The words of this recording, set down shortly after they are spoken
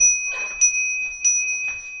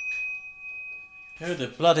Who the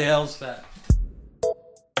bloody hell's that?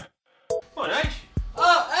 Morning, H.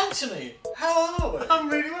 Oh, Anthony! How are we? I'm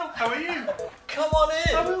really well. How are you? Come on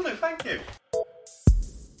in! I will do, thank you.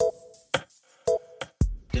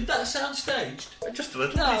 Did that sound staged? Just a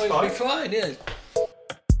little. No, it's it'll be fine. fine, yeah.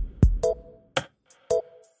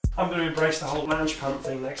 I'm going to embrace the whole lounge pant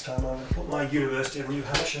thing next time. I'm going to put my University of New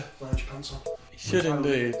Hampshire lounge pants on. You should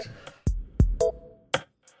indeed.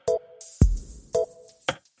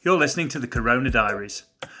 You're listening to the Corona Diaries,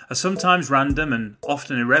 a sometimes random and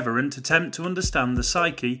often irreverent attempt to understand the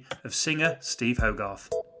psyche of singer Steve Hogarth.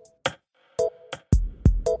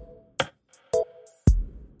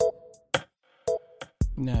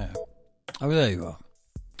 No. Oh, there you are.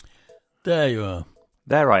 There you are.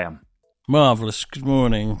 There I am. Marvellous. Good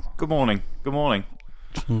morning. Good morning. Good morning.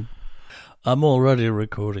 I'm already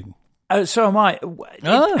recording. So am I.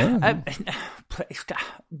 Oh.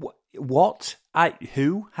 What?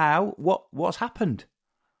 Who? How? What's happened?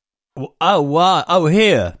 Oh, why? Oh,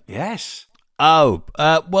 here. Yes. Oh,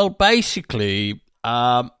 well, basically,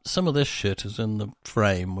 some of this shit is in the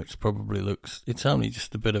frame, which probably looks... It's only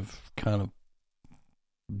just a bit of kind of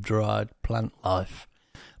dried plant life.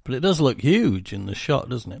 But it does look huge in the shot,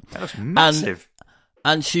 doesn't it? That looks massive.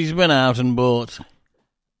 And she's been out and bought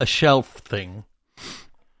a shelf thing,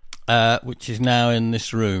 which is now in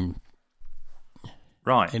this room.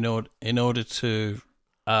 Right. In order to,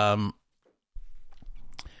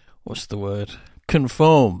 what's the word?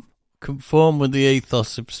 Conform with the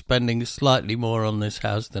ethos of spending slightly more on this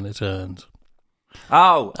house than it earns.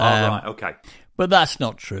 Oh, right, okay. But that's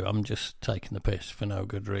not true. I'm just taking the piss for no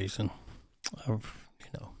good reason.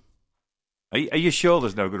 Are you sure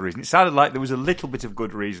there's no good reason? It sounded like there was a little bit of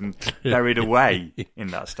good reason buried away in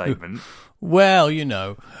that statement. Well,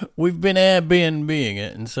 we've been Airbnb-ing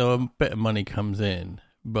it, and so a bit of money comes in.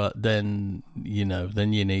 But then,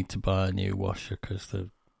 then you need to buy a new washer because the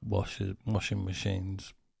washing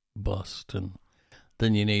machine's bust, and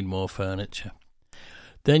then you need more furniture.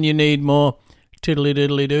 Then you need more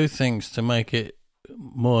tiddly-diddly-do things to make it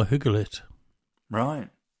more hugalit. Right.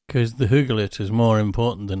 Because the hugalit is more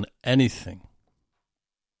important than anything.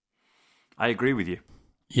 I agree with you.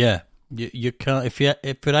 Yeah. You can't... If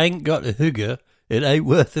it ain't got a hugger, it ain't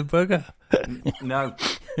worth a bugger. No.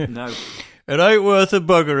 It ain't worth a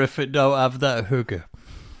bugger if it don't have that hugger.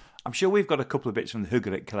 I'm sure we've got a couple of bits from the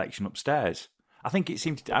Hugalit collection upstairs. I think it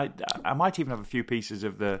seemed to... I might even have a few pieces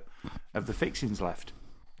of the fixings left.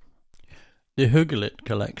 The Hugalit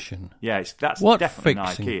collection? Yeah, that's what definitely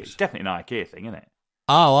fixings? an IKEA. It's definitely an IKEA thing, isn't it?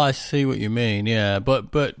 Oh, I see what you mean, yeah.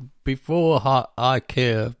 But before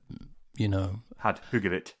IKEA, had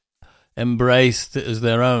Hugalit. Embraced it as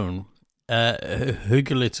their own,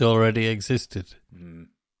 Hugalit already existed.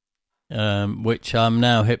 Which I'm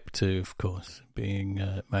now hip to, of course,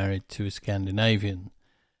 being married to a Scandinavian.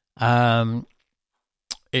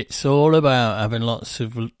 It's all about having lots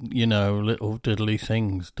of, little diddly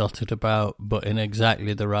things dotted about, but in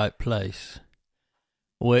exactly the right place.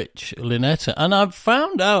 Which Lynetta, and I've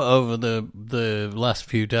found out over the last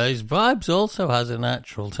few days, Vibes also has a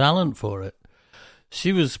natural talent for it.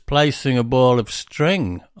 She was placing a ball of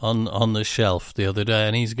string on the shelf the other day,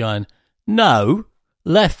 and he's going, no,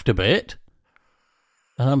 left a bit.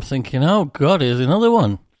 And I'm thinking, oh, God, here's another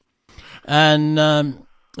one. And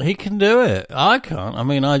he can do it. I can't. I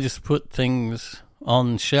mean, I just put things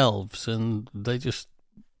on shelves, and they just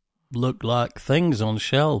look like things on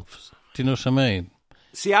shelves. Do you know what I mean?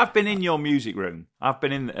 See, I've been in your music room. I've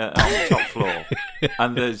been in on the top floor,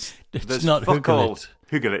 and there's not fuck all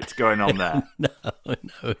Hugalit going on there.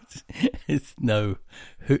 it's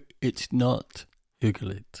not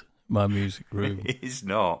Hugalit. My music room. It's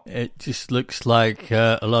not. It just looks like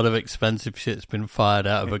a lot of expensive shit's been fired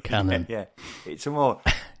out of a cannon. Yeah. It's a more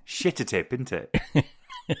shitter tip, isn't it?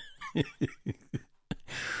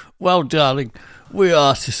 Well, darling, we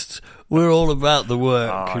artists, we're all about the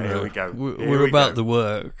work. Here we go. We're about the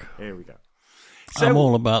work. Here we go. I'm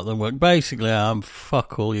all about the work. Basically, I'm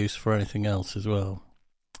fuck all use for anything else as well.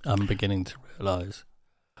 I'm beginning to realise.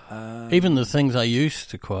 Even the things I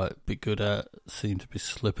used to quite be good at seem to be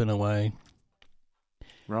slipping away.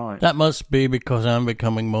 Right. That must be because I'm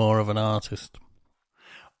becoming more of an artist.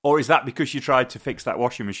 Or is that because you tried to fix that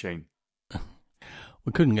washing machine?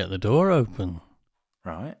 We couldn't get the door open.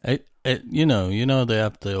 Right. You know they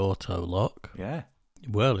have the auto lock. Yeah.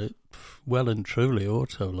 Well and truly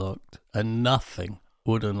auto locked, and nothing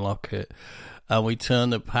would unlock it. And we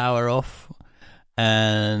turned the power off.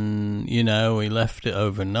 And, we left it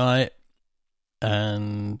overnight,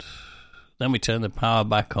 and then we turned the power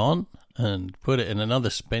back on and put it in another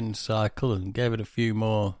spin cycle and gave it a few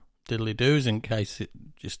more diddly-doos in case it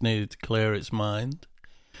just needed to clear its mind.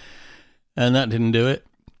 And that didn't do it.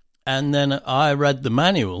 And then I read the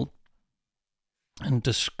manual and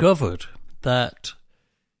discovered that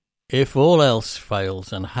if all else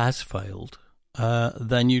fails and has failed,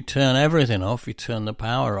 then you turn everything off, you turn the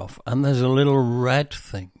power off, and there's a little red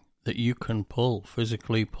thing that you can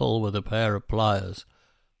physically pull with a pair of pliers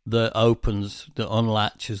that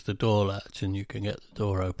unlatches the door latch, and you can get the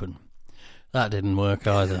door open. That didn't work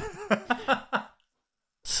either.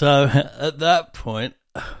 So at that point,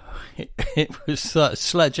 it was like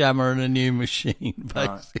sledgehammer and a new machine,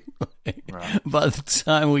 basically. Right. By the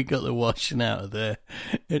time we got the washing out of there,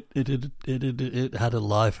 it had a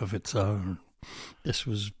life of its own. This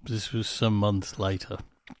was some months later.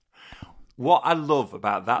 What I love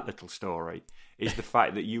about that little story is the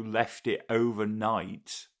fact that you left it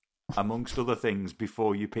overnight, amongst other things,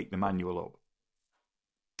 before you picked the manual up.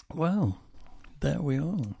 Well, there we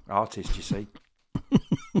are. Artist, you see.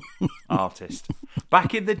 Artist.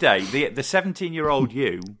 Back in the day, the 17-year-old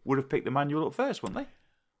you would have picked the manual up first, wouldn't they?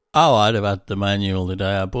 Oh, I'd have had the manual the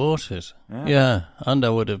day I bought it. Yeah, and I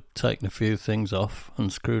would have taken a few things off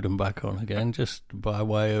and screwed them back on again, just by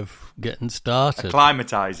way of getting started.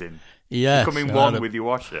 Acclimatising. Yes. Becoming one with your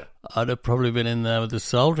washer. I'd have probably been in there with the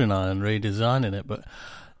soldering iron redesigning it, but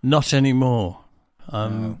not anymore.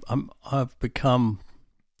 I've become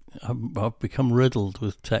riddled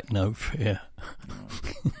with techno fear.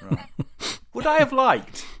 Right. Would I have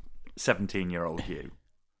liked 17-year-old you?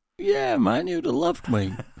 Yeah, man, you'd have loved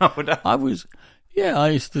me. Would I? I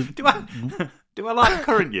used to. Do I like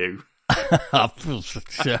current you? I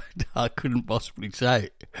couldn't possibly say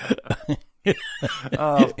it.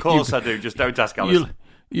 Oh, of course I do. Just don't ask Alison.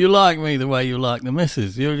 You like me the way you like the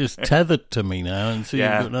missus. You're just tethered to me now, and so you've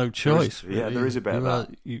got no choice. There is a bit of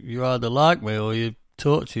that. You either like me or you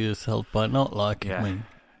torture yourself by not liking me.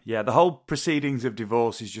 Yeah, the whole proceedings of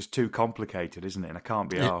divorce is just too complicated, isn't it? And I can't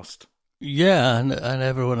be asked. Yeah, and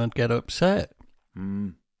everyone would get upset.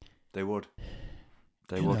 They would.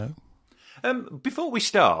 They would. Before we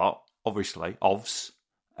start, obviously,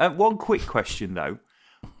 one quick question though: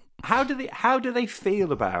 how do they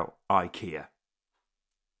feel about IKEA?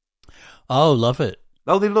 Oh, love it.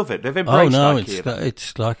 Oh, they love it. They've embraced IKEA.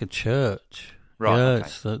 It's like a church. Right. Yeah, okay.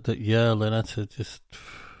 it's that. Lynetta just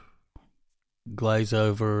glaze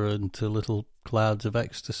over into little clouds of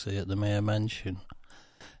ecstasy at the mere mention.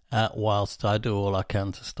 Whilst I do all I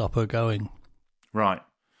can to stop her going. Right.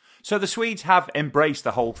 So the Swedes have embraced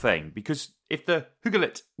the whole thing, because if the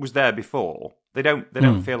Huguelit was there before, they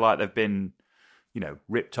don't feel like they've been,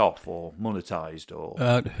 ripped off or monetized or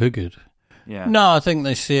Hugud. Yeah. No, I think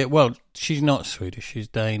they see it. Well, she's not Swedish; she's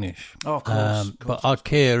Danish. Oh, of course. But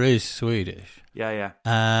IKEA is Swedish. Yeah.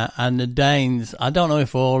 And the Danes, I don't know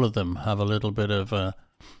if all of them have a little bit of a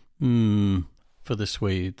for the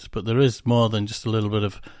Swedes, but there is more than just a little bit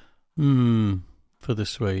of for the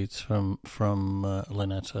Swedes from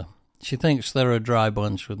Lynetta. She thinks they're a dry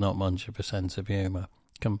bunch with not much of a sense of humour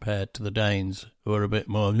compared to the Danes, who are a bit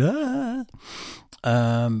more.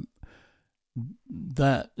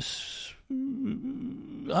 That's.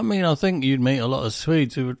 I mean, I think you'd meet a lot of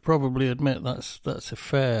Swedes who would probably admit that's a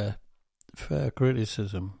fair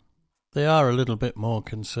criticism. They are a little bit more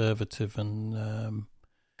conservative, and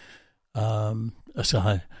as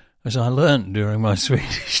I learnt during my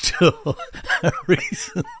Swedish tour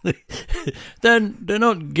recently, they're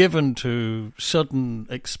not given to sudden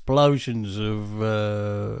explosions of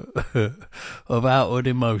outward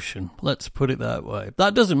emotion. Let's put it that way.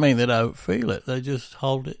 That doesn't mean they don't feel it. They just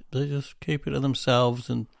hold it. They just keep it to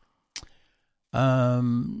themselves, and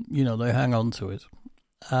they hang on to it.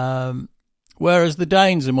 Whereas the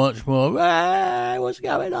Danes are much more, hey, what's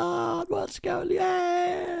going on?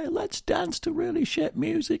 Yeah, let's dance to really shit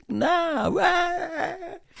music now.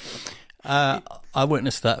 I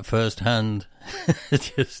witnessed that firsthand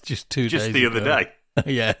just 2 days ago. Just the other day?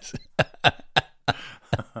 Yes.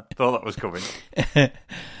 Thought that was coming.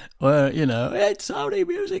 Well, it's only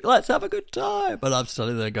music, let's have a good time. But I'm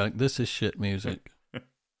standing there going, this is shit music.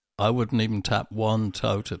 I wouldn't even tap one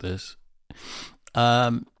toe to this.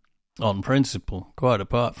 On principle, quite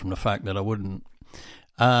apart from the fact that I wouldn't.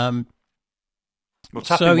 Well,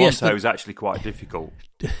 tapping one toe is actually quite difficult.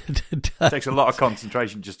 It takes a lot of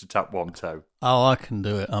concentration just to tap one toe. Oh, I can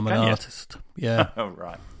do it. I'm an artist. Yeah. Oh,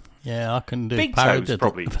 right. Yeah, I can do big toes.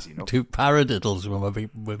 Probably easy enough. Do paradiddles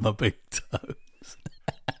with my big toes.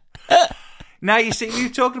 Now you see, you're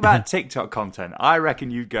talking about TikTok content. I reckon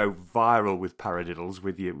you'd go viral with paradiddles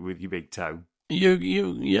with your big toe.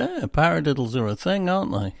 Paradiddles are a thing,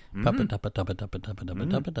 aren't they? It's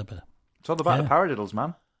all about the paradiddles,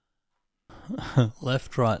 man.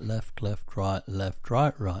 Left, right, left, left, right, left,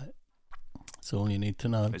 right, right. That's all you need to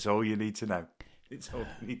know. It's all you need to know. It's all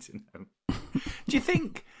you need to know. Do you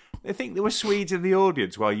think there were Swedes in the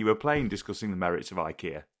audience while you were playing, discussing the merits of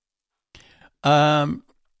IKEA?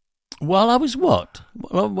 While I was what?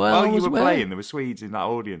 While you were playing, there were Swedes in that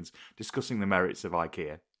audience discussing the merits of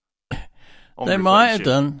IKEA. They might have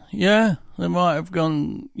done, yeah. They might have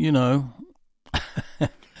gone, you know.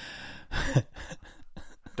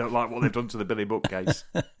 Don't like what they've done to the Billy bookcase.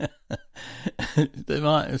 They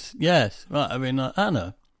might have, yes. Right, I mean,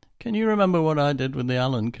 Anna, can you remember what I did with the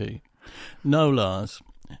Allen key? No, Lars.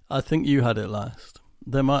 I think you had it last.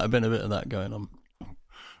 There might have been a bit of that going on.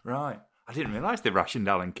 Right. I didn't realise they rationed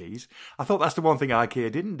Allen keys. I thought that's the one thing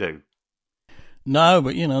IKEA didn't do. No,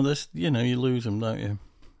 but you know, you lose them, don't you?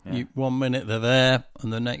 Yeah. 1 minute they're there,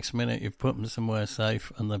 and the next minute you've put them somewhere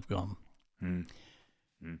safe, and they've gone.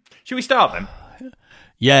 Should we start then?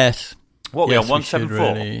 Yes. What, are we on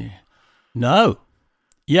 174? Really... No.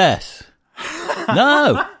 Yes.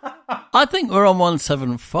 No. I think we're on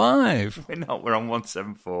 175. We're not, we're on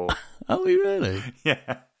 174. Are we really?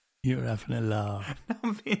 Yeah. You're having a laugh.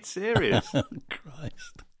 I'm being serious. Oh,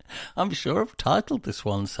 Christ. I'm sure I've titled this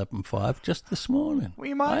 175 just this morning. Well,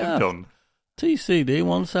 you might have done. TCD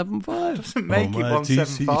 175. Doesn't make it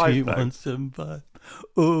 175. TCD 175.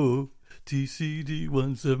 Oh, TCD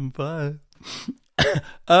 175.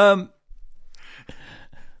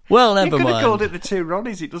 Well, never mind. You could have called it the two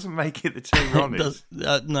Ronnies. It doesn't make it the two Ronnies.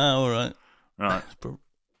 No, all right. Right.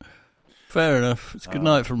 Fair enough. It's good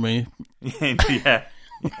night from me. Yeah,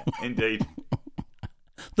 indeed.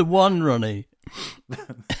 The one Ronnie.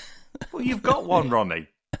 Well, you've got one Ronnie.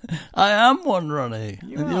 I am one Ronnie.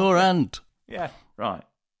 Your aunt. Yeah, right.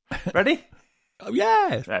 Ready? Oh,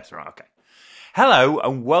 yes. That's right, okay. Hello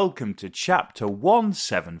and welcome to chapter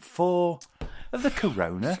 174 of the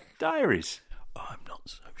Corona Diaries. I'm not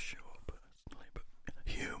so sure personally, but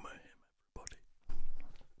humour him, everybody.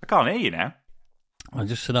 I can't hear you now. I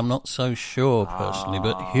just said I'm not so sure personally,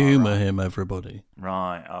 but humour him, everybody.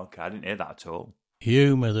 Right, okay, I didn't hear that at all.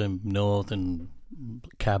 Humour the northern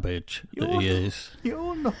cabbage that he is.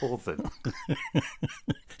 You're northern.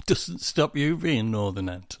 Doesn't stop you being northern,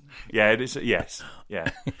 Anthony. Yeah, it is. Yes,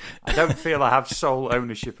 yeah. I don't feel I have sole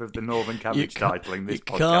ownership of the northern cabbage title in this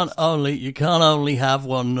podcast. You can't only have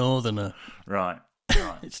one northerner. Right.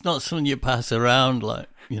 It's not something you pass around like,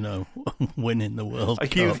 you know, winning the World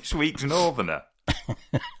Cup. Are you this week's northerner?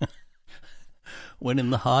 Winning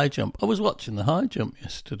the high jump. I was watching the high jump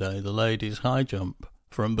yesterday, the ladies' high jump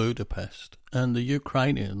from Budapest, and the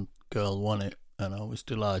Ukrainian girl won it, and I was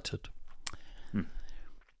delighted.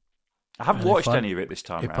 I haven't watched any of it this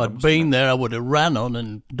time. If I'd been there, I would have ran on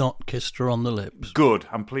and not kissed her on the lips. Good.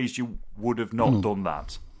 I'm pleased you would have not done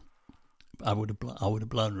that. I would have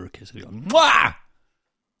blown her a kiss and gone, mwah!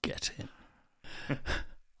 Get in.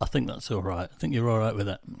 I think that's all right. I think you're all right with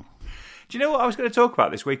that. Do you know what I was going to talk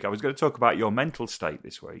about this week? I was going to talk about your mental state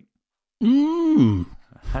this week. And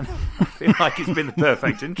I feel like it's been the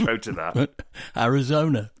perfect intro to that.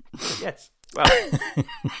 Arizona. Yes. Well,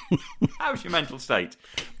 how's your mental state?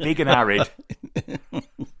 Big and arid.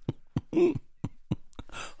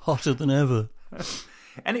 Hotter than ever.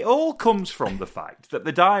 And it all comes from the fact that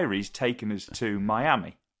the diary's taken us to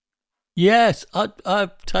Miami. Yes,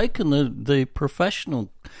 I've taken the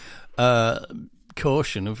professional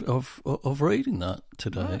caution of reading that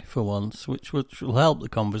today for once, which will help the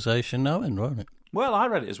conversation now, won't it? Well, I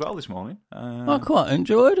read it as well this morning. I quite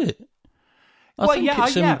enjoyed it. I think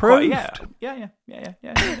it's improved. Yeah.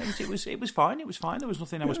 It was fine. It was fine. There was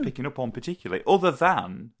nothing I was picking up on particularly, other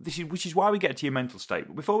than which is why we get to your mental state.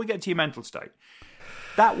 But before we get to your mental state,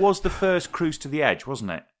 that was the first Cruise to the Edge,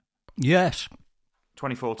 wasn't it? Yes,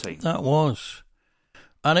 2014. That was,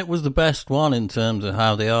 and it was the best one in terms of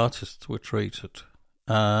how the artists were treated.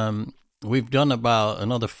 We've done about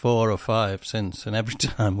another 4 or 5 since, and every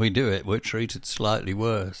time we do it, we're treated slightly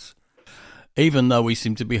worse, even though we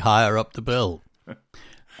seem to be higher up the bill.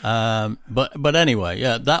 But anyway,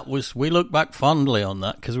 yeah, that was. We look back fondly on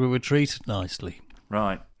that because we were treated nicely.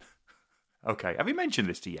 Right. Okay. Have you mentioned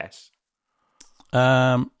this to Yes?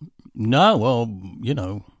 No. Well, you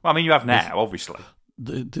know. Well, I mean, you have now, obviously.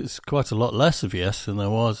 There's quite a lot less of Yes than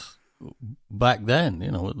there was back then.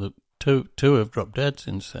 You know, the two have dropped dead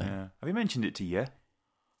since then. Yeah. Have you mentioned it to you?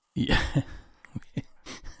 Yeah.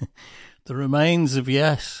 The Remains of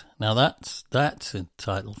Yes. Now that's a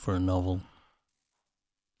title for a novel.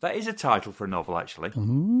 That is a title for a novel, actually. Have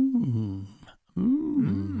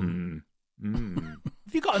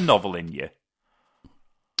you got a novel in you?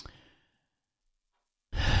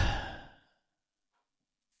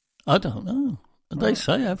 I don't know. They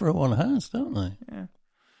say everyone has, don't they? Yeah.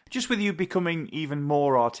 Just with you becoming even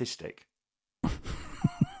more artistic.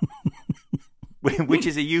 Which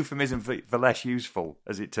is a euphemism for less useful,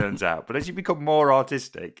 as it turns out. But as you become more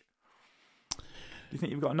artistic, do you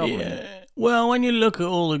think you've got a novel? Yeah. Well, when you look at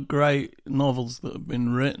all the great novels that have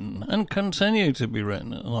been written and continue to be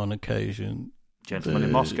written on occasion, Gentleman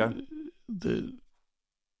in Moscow.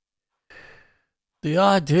 The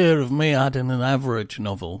idea of me adding an average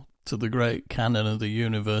novel to the great canon of the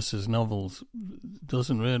universe's novels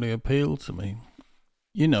doesn't really appeal to me.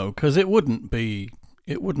 You know, because it wouldn't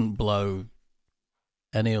blow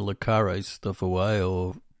any of Le Carre's stuff away,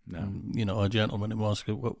 or you know, A Gentleman in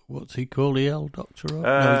Moscow. What's he called? E.L. Doctor?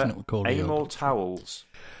 No, he's not called E.L. Amor Towels.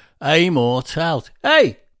 Amor Towels.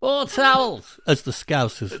 Hey, more towels! As the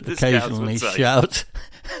Scousers occasionally shout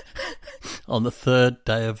on the third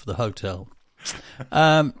day of the hotel.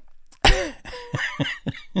 We've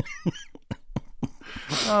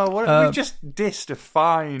just dissed a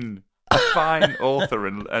fine author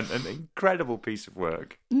and an incredible piece of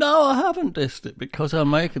work. No, I haven't dissed it, because I'm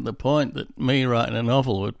making the point that me writing a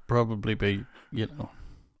novel would probably be, you know,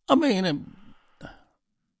 I mean,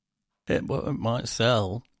 it might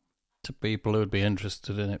sell to people who would be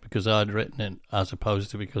interested in it because I'd written it, as opposed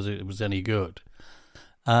to because it was any good.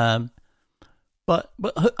 But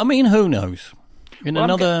I mean, who knows?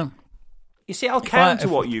 You see, I'll counter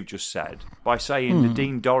what you've just said by saying that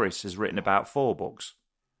Dean Doris has written about 4 books.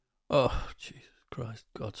 Oh, Jesus Christ,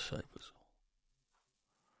 God save us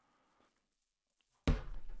all.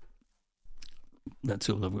 That's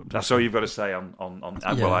all I've got to say. That's all you've got to say on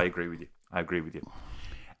yeah. Well, I agree with you.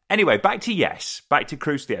 Anyway, back to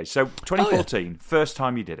Cruise to the Edge. So 2014, first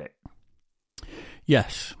time you did it.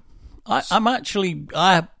 Yes. I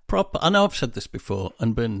know I've said this before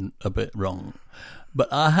and been a bit wrong, but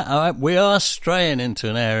we are straying into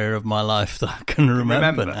an area of my life that I can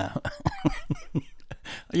remember now.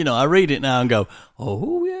 You know, I read it now and go,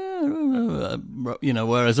 oh, yeah. You know,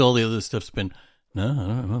 whereas all the other stuff's been, no, I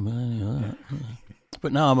don't remember any of that.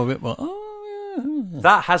 But now I'm a bit more, oh, yeah.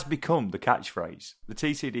 That has become the catchphrase, the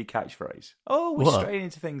TCD catchphrase. Oh, we're straying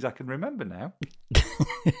into things I can remember now.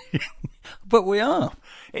 But we are.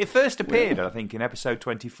 It first appeared, I think, in episode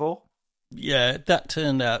 24. Yeah, that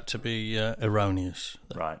turned out to be erroneous.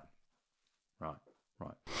 Right.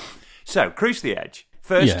 So, Cruise to the Edge,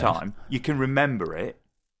 first time, you can remember it.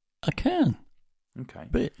 I can. Okay.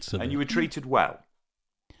 Bits of and you were treated well.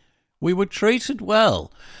 We were treated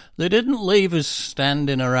well. They didn't leave us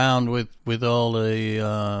standing around with all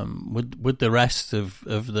the with the rest of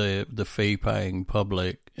the fee paying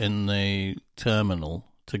public in the terminal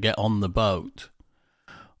to get on the boat,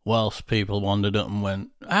 whilst people wandered up and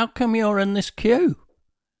went, "How come you're in this queue?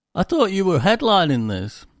 I thought you were headlining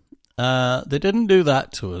this." They didn't do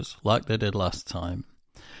that to us like they did last time.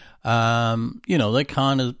 You know, they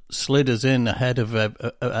kind of slid us in ahead of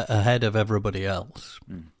everybody else.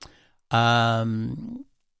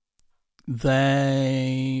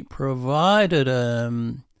 They provided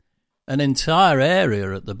an entire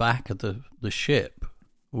area at the back of the ship,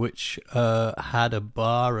 which had a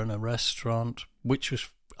bar and a restaurant, which was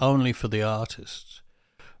only for the artists,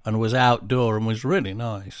 and was outdoor and was really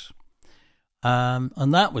nice.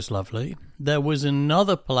 And that was lovely. There was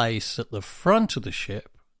another place at the front of the ship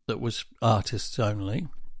that was artists only,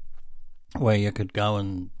 where you could go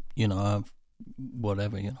and, you know, have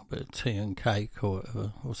whatever, you know, a bit of tea and cake or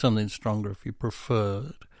whatever, or something stronger if you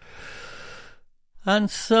preferred. And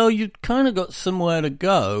so you kind of got somewhere to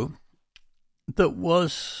go that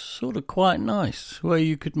was sort of quite nice, where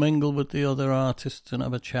you could mingle with the other artists and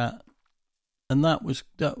have a chat. And that was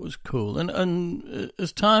cool. And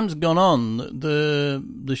as time's gone on,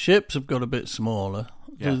 the ships have got a bit smaller.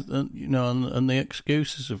 Yeah. You know, and the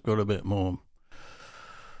excuses have got a bit more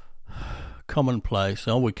commonplace.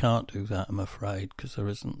 Oh, we can't do that, I'm afraid, because there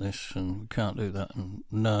isn't this, and we can't do that, and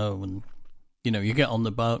no, and you know, you get on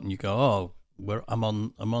the boat and you go, oh, I'm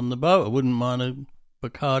on the boat. I wouldn't mind a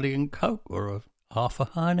Bacardi and Coke or half a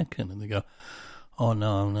Heineken, and they go, oh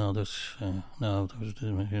no, there's you know,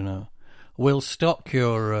 we'll stock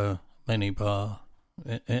your mini bar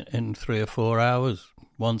in 3 or 4 hours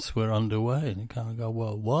once we're underway. And you kind of go,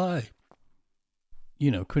 well, why?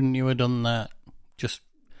 You know, couldn't you have done that just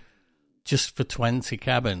for 20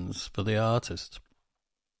 cabins for the artist?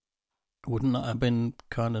 Wouldn't that have been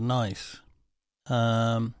kind of nice?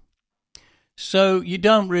 So you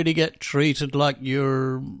don't really get treated like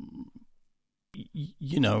you're,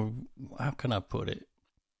 you know, how can I put it?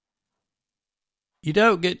 You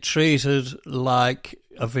don't get treated like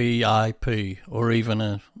a VIP or even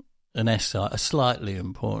an SI, a slightly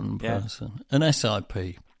important person. An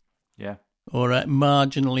SIP. Yeah. or a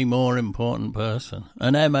marginally more important person,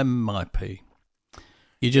 an MMIP.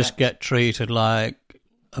 You just get treated like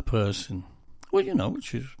a person. Well,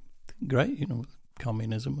 which is great,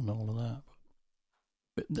 communism and all of that.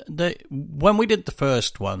 But when we did the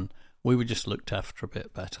first one, we were just looked after a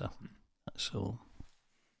bit better. That's all.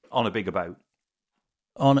 On a bigger boat?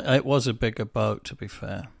 It was a bigger boat, to be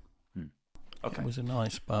fair. Okay. It was a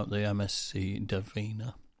nice boat, the MSC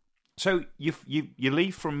Davina. So you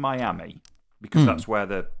leave from Miami because that's where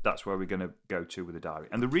we're going to go to with the diary.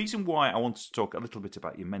 And the reason why I wanted to talk a little bit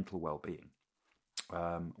about your mental well-being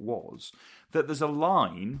was that there's a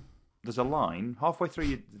line halfway through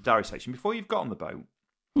your diary section before you've got on the boat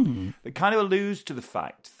that kind of alludes to the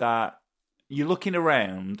fact that you're looking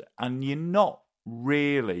around and you're not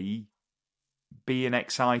really being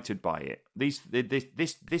excited by it.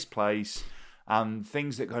 This place and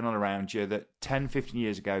things that are going on around you that 10, 15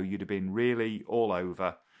 years ago you'd have been really all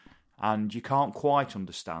over, and you can't quite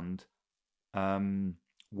understand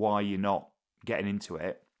why you're not getting into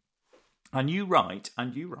it. And you wrote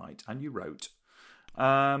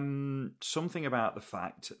something about the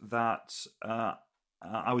fact that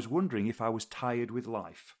I was wondering if I was tired with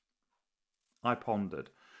life. I pondered,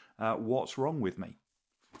 what's wrong with me?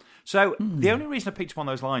 So the only reason I picked up on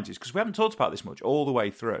those lines is because we haven't talked about this much all the way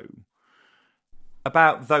through,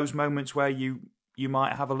 about those moments where you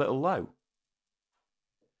might have a little low.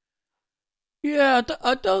 Yeah,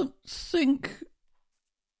 I don't think.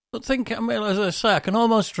 I mean, as I say, I can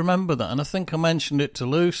almost remember that, and I think I mentioned it to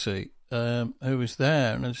Lucy, who was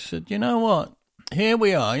there, and I said, you know what? Here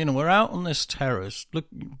we are. We're out on this terrace,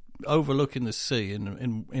 overlooking the sea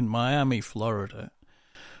in Miami, Florida.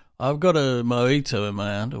 I've got a mojito in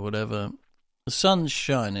my hand or whatever. The sun's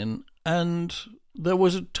shining, and there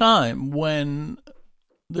was a time when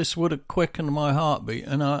this would have quickened my heartbeat,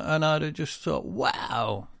 and I'd have just thought,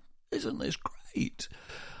 wow, isn't this great?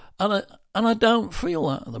 And I don't feel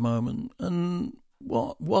that at the moment. And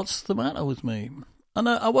what's the matter with me? And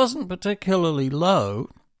I wasn't particularly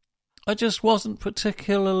low. I just wasn't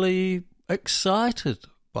particularly excited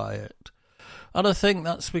by it. And I think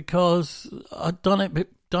that's because I'd done it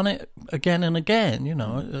again and again.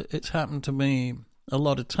 It's happened to me a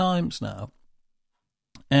lot of times now.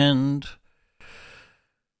 And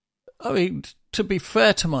I mean, to be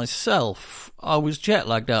fair to myself, I was jet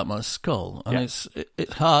lagged out my skull, and it's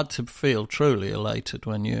hard to feel truly elated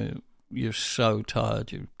when you're so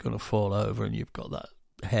tired you're going to fall over, and you've got that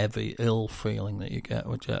heavy, ill feeling that you get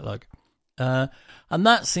with jet lag. And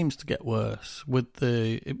that seems to get worse.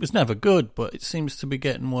 It was never good, but it seems to be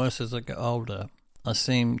getting worse as I get older. I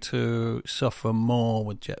seem to suffer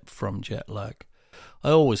more from jet lag. I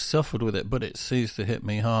always suffered with it, but it seems to hit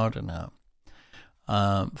me harder now.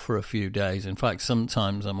 For a few days. In fact,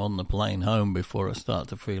 sometimes I'm on the plane home before I start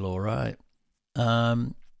to feel all right.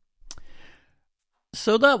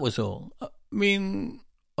 So that was all. I mean,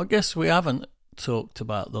 I guess we haven't talked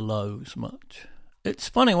about the lows much. It's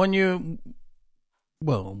funny when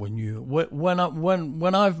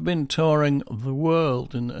I've been touring the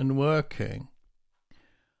world and working,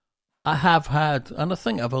 I have had, and I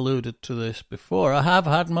think I've alluded to this before, I have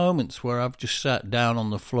had moments where I've just sat down on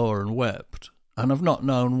the floor and wept. And I've not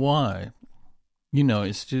known why.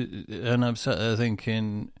 It's just, and I've sat there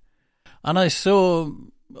thinking, and I saw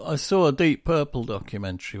a Deep Purple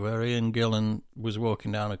documentary where Ian Gillan was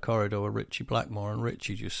walking down a corridor with Richie Blackmore, and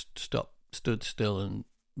Richie just stood still and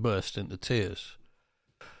burst into tears.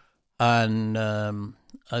 And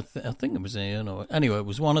I think it was Ian, or anyway, it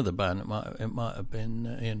was one of the band. It might have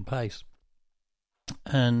been Ian Pace.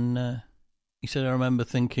 And he said, I remember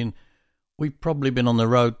thinking, we've probably been on the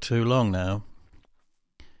road too long now.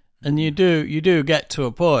 And you do get to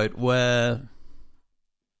a point where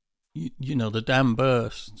the dam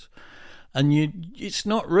bursts, and it's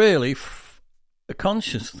not really a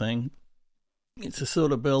conscious thing. It's a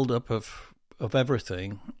sort of build up of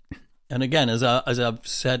everything. And again, as I've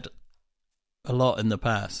said a lot in the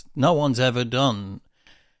past, no one's ever done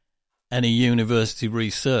any university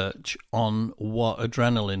research on what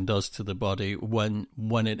adrenaline does to the body when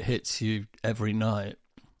it hits you every night.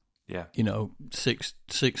 Yeah.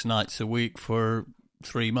 6 nights a week for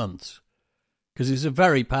 3 months. Because it's a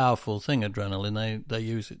very powerful thing, adrenaline. They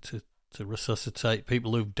use it to resuscitate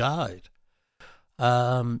people who've died.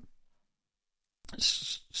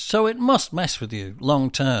 So it must mess with you long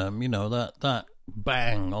term, that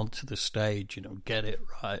bang onto the stage, get it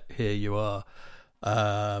right, here you are.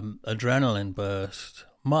 Adrenaline burst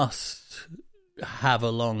must have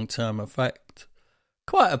a long term effect.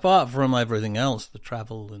 Quite apart from everything else, the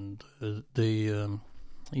travel and the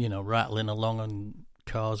rattling along on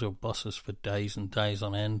cars or buses for days and days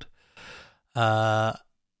on end.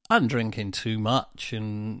 and drinking too much,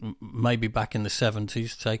 and maybe back in the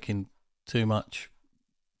 70s taking too much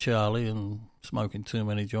Charlie and smoking too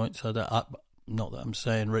many joints. Not that I'm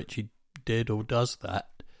saying Richie did or does that,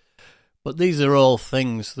 but these are all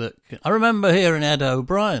things that I remember hearing Ed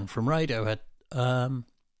O'Brien from Radiohead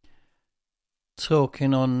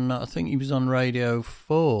talking on, I think he was on Radio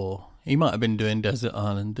 4. He might have been doing Desert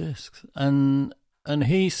Island Discs, and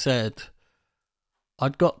he said,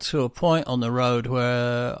 I'd got to a point on the road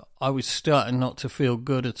where I was starting not to feel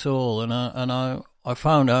good at all, and I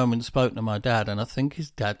phoned home and spoke to my dad, and I think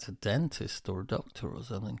his dad's a dentist or a doctor or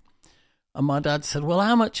something. And my dad said, well,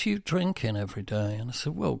 how much are you drinking every day? And I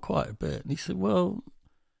said, well, quite a bit. And he said, well,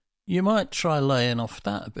 you might try laying off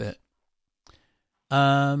that a bit.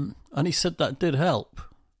 And he said that did help.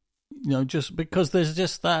 You know, just because there's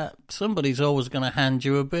just that, somebody's always going to hand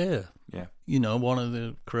you a beer. Yeah. You know, one of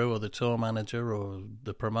the crew or the tour manager or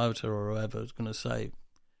the promoter or whoever is going to say,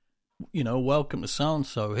 you know, welcome to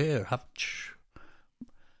so-and-so here,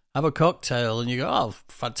 have a cocktail, and you go, oh,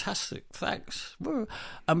 fantastic, thanks.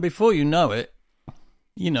 And before you know it,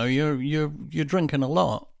 you know, you're drinking a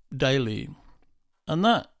lot daily, and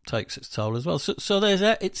that takes its toll as well. So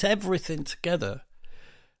it's everything together.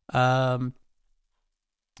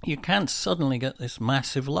 You can't suddenly get this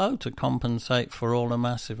massive low to compensate for all the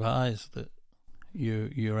massive highs that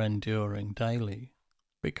you're enduring daily,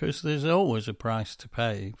 because there's always a price to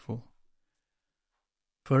pay for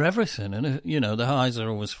everything, and you know, the highs are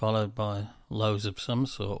always followed by lows of some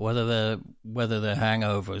sort, whether they're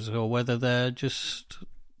hangovers or whether they're just,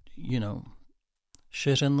 you know,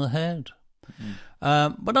 shit in the head.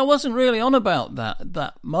 But I wasn't really on about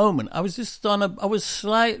that moment. I was just I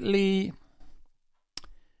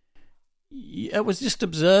was just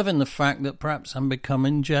observing the fact that perhaps I'm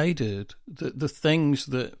becoming jaded. The things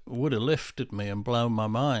that would have lifted me and blown my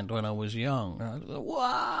mind when I was young. I was like,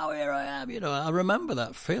 wow, here I am. You know, I remember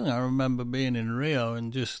that feeling. I remember being in Rio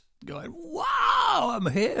and just going, wow,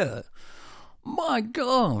 I'm here. My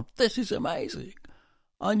God, this is amazing.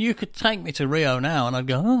 And you could take me to Rio now and I'd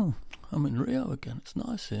go, oh, I'm in Rio again. It's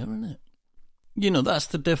nice here, isn't it? You know, that's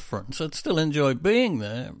the difference. I'd still enjoy being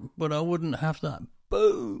there, but I wouldn't have that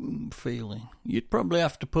boom feeling. You'd probably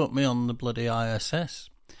have to put me on the bloody ISS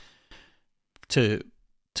to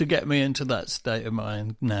get me into that state of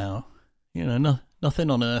mind now. You know, nothing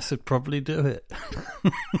on earth would probably do it.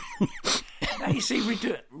 Now, you see,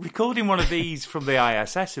 recording one of these from the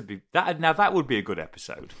ISS would be that would be a good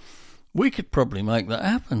episode. We could probably make that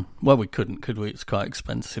happen. Well, we couldn't, could we? It's quite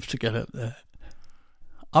expensive to get up there.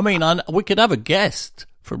 I mean, we could have a guest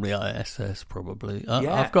from the ISS, probably.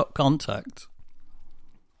 I've got contacts.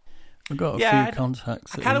 I've got a few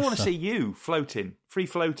contacts. I kind of want to see you free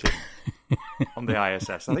floating on the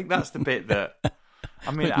ISS. I think that's the bit that,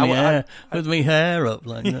 I mean... with my hair up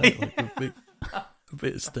like that, like a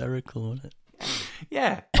bit hysterical, wasn't it?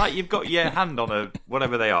 Yeah, like you've got your hand on a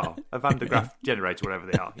Van de Graaff generator, whatever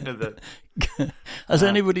they are. You know, has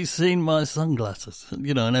anybody seen my sunglasses?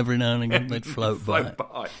 You know, and every now and again they'd float by.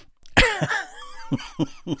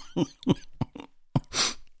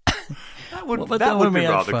 That would be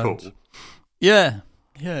rather cool. Yeah,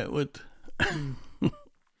 it would.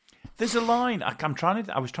 There's a line. I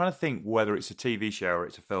was trying to think whether it's a TV show or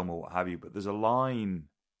it's a film or what have you. But there's a line.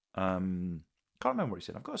 Can't remember what he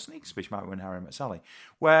said. I've got a sneak suspicion about when Harry Met Sally,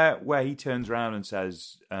 where he turns around and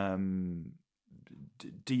says,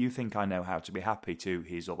 "Do you think I know how to be happy?" to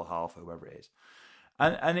his other half, whoever it is,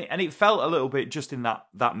 and it felt a little bit just in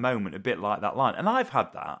that moment, a bit like that line. And I've had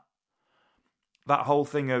that whole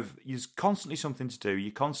thing of there's constantly something to do.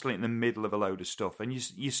 You're constantly in the middle of a load of stuff, and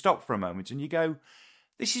you stop for a moment and you go,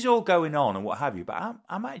 "This is all going on," and what have you. But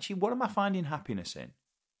I'm actually, what am I finding happiness in?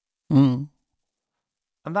 Mm.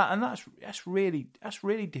 And that's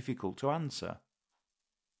really difficult to answer.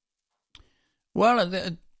 Well,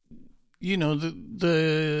 you know,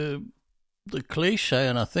 the cliche,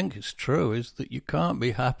 and I think it's true, is that you can't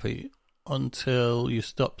be happy until you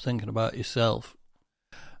stop thinking about yourself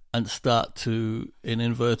and start to, in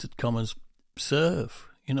inverted commas, serve,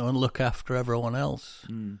 you know, and look after everyone else.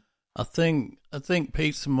 Mm. I think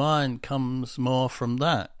peace of mind comes more from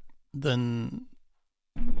that than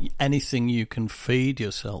anything you can feed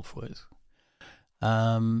yourself with.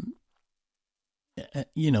 You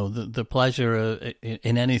know, the pleasure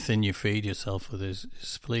in anything you feed yourself with is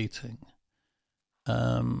fleeting.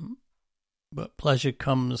 But pleasure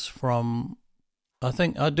comes from,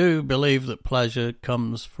 I do believe that pleasure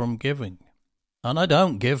comes from giving. And I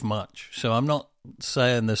don't give much, so I'm not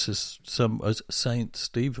saying this is as Saint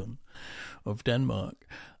Stephen of Denmark.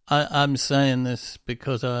 I'm saying this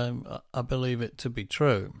because I believe it to be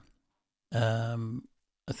true.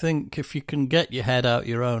 I think if you can get your head out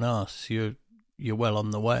your own arse, you're well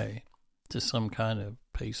on the way to some kind of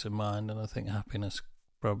peace of mind, and I think happiness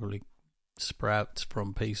probably sprouts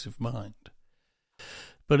from peace of mind.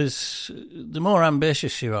 But the more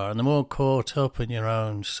ambitious you are and the more caught up in your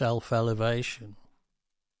own self-elevation,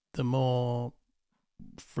 the more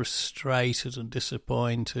frustrated and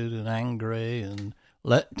disappointed and angry and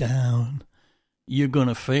let down you're going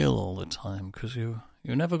to feel all the time, because you're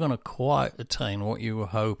never going to quite attain what you were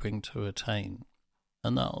hoping to attain,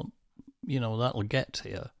 and that'll get to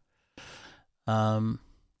you.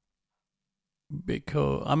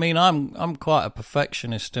 Because I'm quite a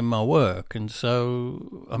perfectionist in my work, and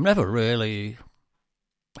so I'm never really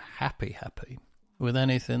happy with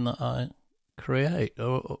anything that I create,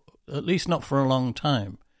 or at least not for a long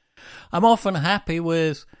time. I'm often happy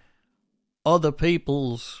with other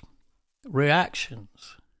people's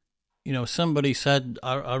reactions. Somebody said,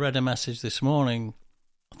 I read a message this morning,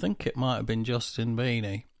 I think it might have been Justin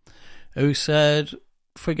Beanie, who said,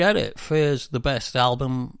 forget it, Fear's the best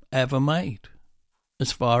album ever made,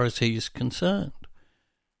 as far as he's concerned.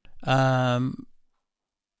 And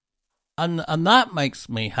that makes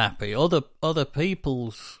me happy. Other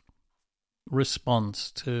people's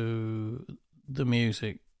response to the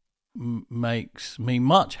music makes me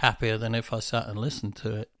much happier than if I sat and listened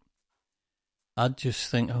to it. I'd just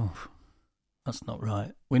think, oh, that's not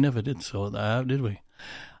right. We never did sort that out, did we?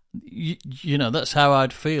 That's how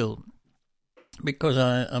I'd feel, because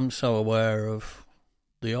I'm so aware of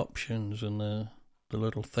the options and the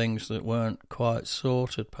little things that weren't quite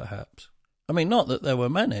sorted, perhaps. Not that there were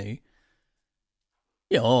many,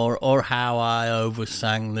 or how I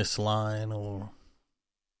oversang this line, or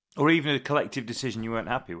even a collective decision you weren't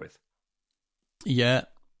happy with. Yeah,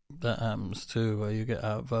 that happens too, where you get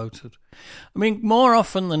outvoted. More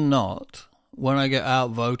often than not, when I get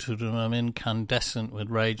outvoted and I'm incandescent with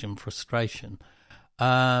rage and frustration,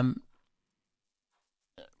 a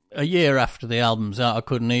year after the album's out, I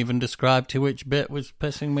couldn't even describe to which bit was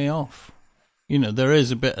pissing me off. There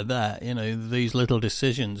is a bit of that, these little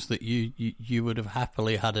decisions that you would have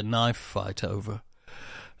happily had a knife fight over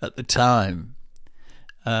at the time,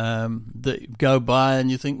 that go by and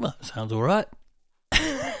you think, well, that sounds all right.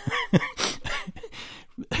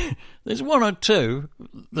 There's one or two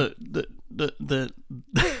that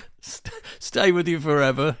stay with you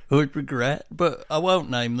forever, who would regret, but I won't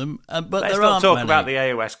name them. But let's there not aren't talk many. about the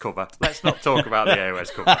AOS cover. Let's not talk about the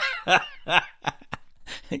AOS cover.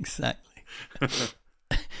 Exactly.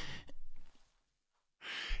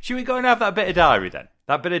 Should we go and have that bit of diary then?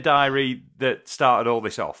 That bit of diary that started all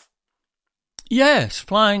this off? Yes,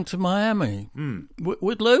 flying to Miami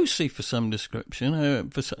with Lucy for some description.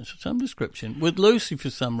 With Lucy for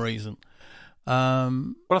some reason.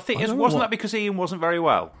 Well, I think wasn't that because Ian wasn't very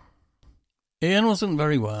well? Ian wasn't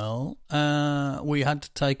very well. We had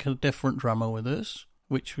to take a different drummer with us,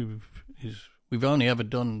 which we've only ever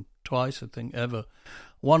done twice, I think, ever.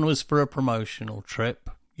 One was for a promotional trip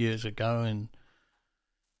years ago in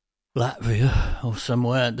Latvia or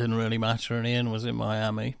somewhere. It didn't really matter, and Ian was in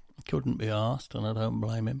Miami. Couldn't be asked, and I don't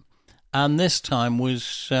blame him. And this time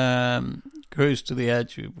was Cruise to the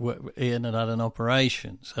Edge. Ian had an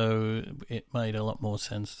operation, so it made a lot more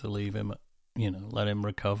sense to leave him, let him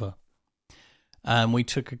recover. And we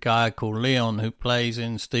took a guy called Leon, who plays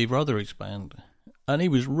in Steve Rothery's band, and he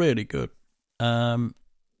was really good.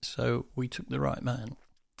 So we took the right man.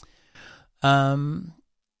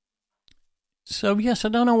 So yes, I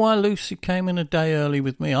don't know why Lucy came in a day early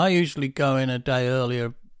with me. I usually go in a day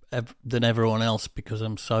earlier than everyone else because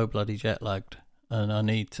I'm so bloody jet lagged and I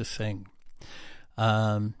need to sing.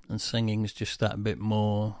 And singing is just that bit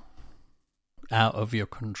more out of your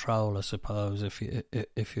control, I suppose, if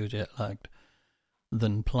you're jet lagged,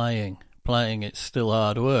 than playing. Playing, it's still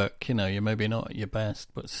hard work. You're maybe not at your best,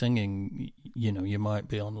 but singing, you might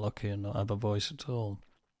be unlucky and not have a voice at all.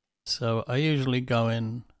 So I usually go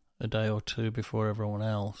in a day or two before everyone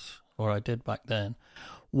else, or I did back then.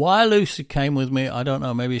 Why Lucy came with me, I don't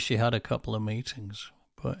know. Maybe she had a couple of meetings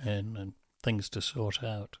put in and things to sort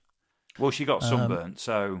out. Well, she got sunburnt,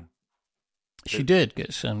 so... She did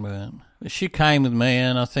get sunburnt. She came with me,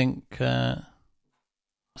 and I think I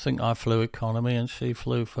flew economy and she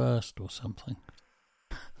flew first or something.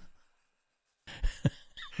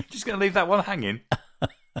 Just going to leave that one hanging?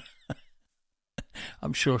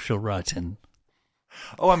 I'm sure she'll write in.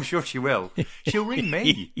 Oh, I'm sure she will. She'll ring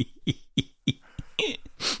me.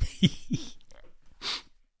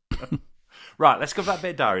 Right, let's go for that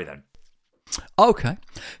bit of diary then. Okay,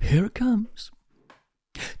 here it comes.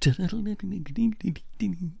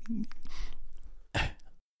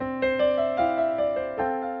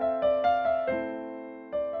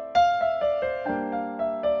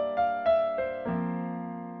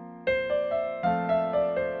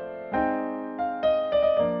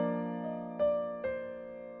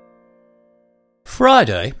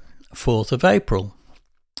 Friday, 4th of April.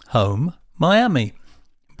 Home, Miami.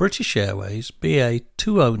 British Airways, BA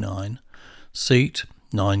 209, seat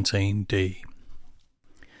 19D.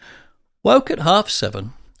 Woke at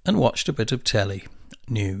 7:30 and watched a bit of telly,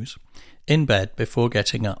 news, in bed before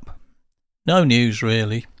getting up. No news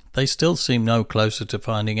really. They still seem no closer to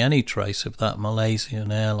finding any trace of that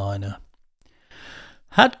Malaysian airliner.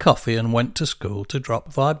 Had coffee and went to school to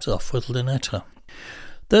drop Vibes off with Lynetta.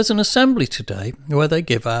 There's an assembly today where they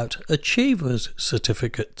give out Achievers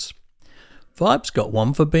certificates. Vibes got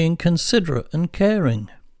one for being considerate and caring.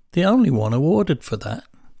 The only one awarded for that.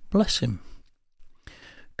 Bless him.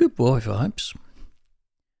 Good boy, Vibes.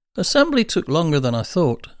 Assembly took longer than I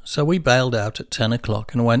thought, so we bailed out at 10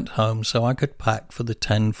 o'clock and went home so I could pack for the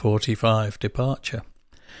 10:45 departure.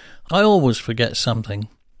 I always forget something.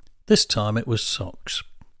 This time it was socks.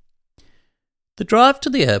 The drive to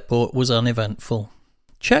the airport was uneventful.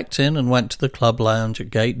 Checked in and went to the club lounge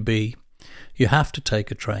at Gate B. You have to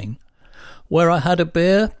take a train. Where I had a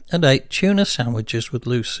beer and ate tuna sandwiches with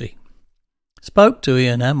Lucy. Spoke to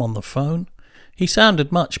E&M on the phone. He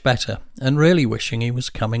sounded much better and really wishing he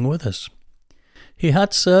was coming with us. He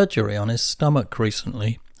had surgery on his stomach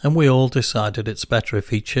recently and we all decided it's better if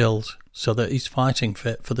he chills so that he's fighting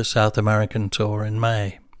fit for the South American tour in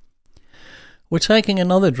May. We're taking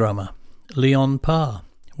another drummer, Leon Parr,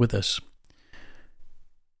 with us.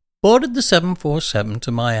 Boarded the 747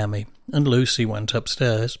 to Miami and Lucy went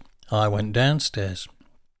upstairs. I went downstairs.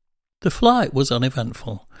 The flight was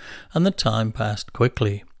uneventful and the time passed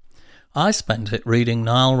quickly. I spent it reading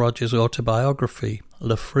Nile Rodgers' autobiography,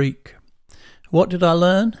 Le Freak. What did I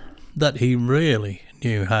learn? That he really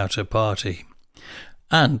knew how to party,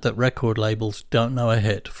 and that record labels don't know a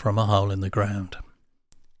hit from a hole in the ground.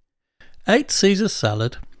 Ate Caesar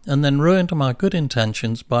salad, and then ruined my good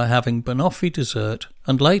intentions by having banoffee dessert,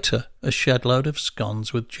 and later a shed-load of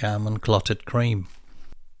scones with jam and clotted cream.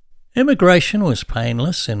 Immigration was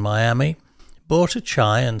painless in Miami. Bought a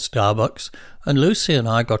chai and Starbucks, and Lucy and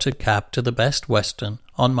I got a cab to the Best Western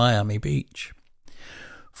on Miami Beach.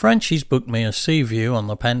 Frenchie's booked me a sea view on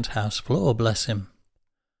the penthouse floor, bless him.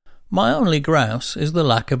 My only grouse is the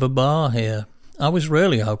lack of a bar here. I was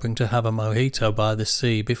really hoping to have a mojito by the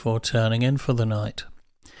sea before turning in for the night.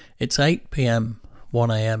 It's 8 p.m,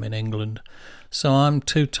 1 a.m. in England, so I'm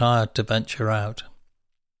too tired to venture out.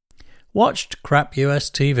 Watched crap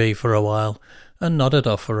US TV for a while and nodded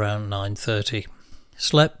off around 9:30.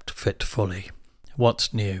 Slept fitfully.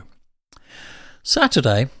 What's new?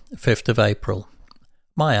 Saturday, 5th of April.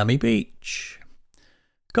 Miami Beach.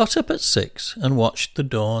 Got up at 6 and watched the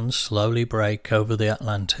dawn slowly break over the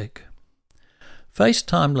Atlantic.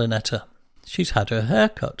 FaceTimed Lynetta. She's had her hair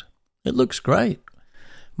cut. It looks great.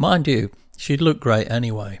 Mind you, she'd look great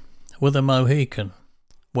anyway, with a Mohican,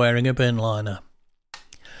 wearing a bin liner.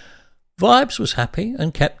 Vibes was happy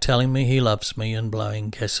and kept telling me he loves me and blowing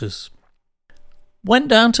kisses. Went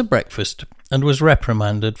down to breakfast and was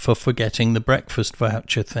reprimanded for forgetting the breakfast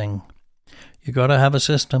voucher thing. You gotta have a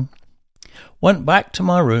system. Went back to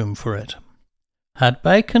my room for it. Had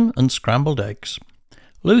bacon and scrambled eggs.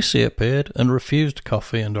 Lucy appeared and refused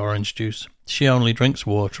coffee and orange juice. She only drinks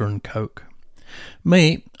water and Coke.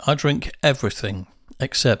 Me, I drink everything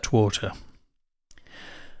except water.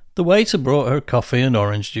 The waiter brought her coffee and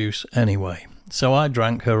orange juice anyway, so I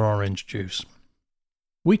drank her orange juice.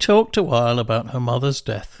 We talked a while about her mother's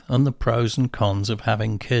death and the pros and cons of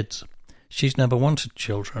having kids. She's never wanted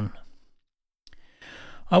children.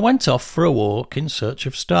 I went off for a walk in search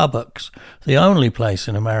of Starbucks, the only place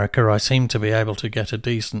in America I seem to be able to get a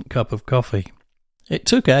decent cup of coffee. It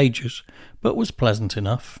took ages, but was pleasant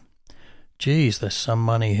enough. Geez, there's some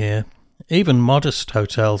money here. Even modest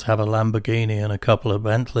hotels have a Lamborghini and a couple of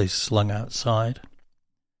Bentleys slung outside.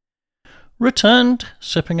 Returned,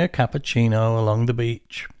 sipping a cappuccino along the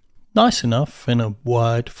beach. Nice enough in a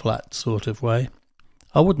wide, flat sort of way.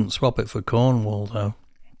 I wouldn't swap it for Cornwall, though.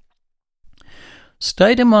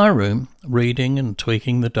 Stayed in my room, reading and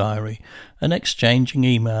tweaking the diary, and exchanging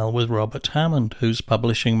email with Robert Hammond, who's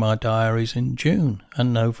publishing my diaries in June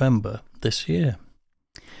and November this year.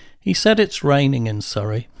 He said it's raining in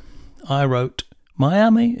Surrey. I wrote,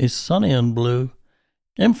 Miami is sunny and blue,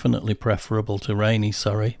 infinitely preferable to rainy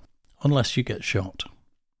Surrey, unless you get shot.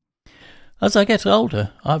 As I get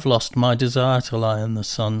older, I've lost my desire to lie in the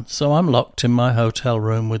sun, so I'm locked in my hotel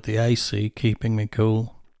room with the AC keeping me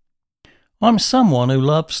cool. I'm someone who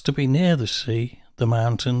loves to be near the sea, the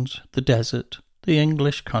mountains, the desert, the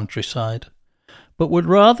English countryside, but would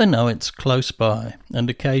rather know it's close by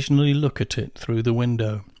and occasionally look at it through the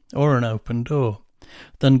window or an open door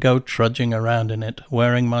than go trudging around in it,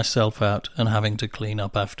 wearing myself out and having to clean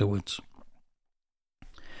up afterwards.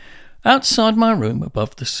 Outside my room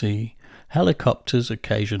above the sea, helicopters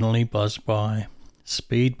occasionally buzz by,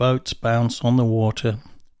 speedboats bounce on the water,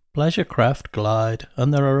 pleasure craft glide,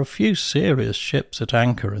 and there are a few serious ships at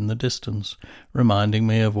anchor in the distance, reminding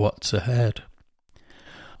me of what's ahead.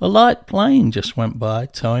 A light plane just went by,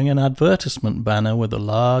 towing an advertisement banner with a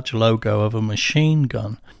large logo of a machine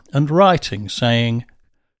gun and writing saying,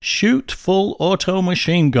 "Shoot full auto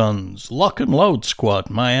machine guns, lock and load squad,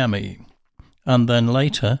 Miami." And then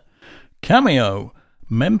later, "Cameo,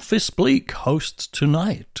 Memphis Bleak hosts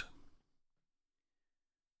tonight."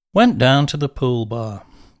 Went down to the pool bar.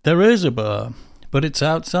 There is a bar, but it's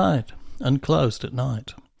outside and closed at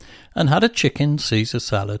night, and had a chicken Caesar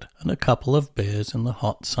salad and a couple of beers in the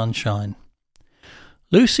hot sunshine.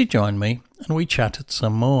 Lucy joined me, and we chatted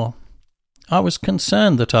some more. I was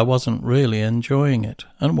concerned that I wasn't really enjoying it,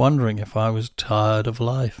 and wondering if I was tired of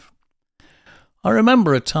life. I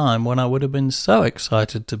remember a time when I would have been so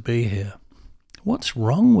excited to be here. What's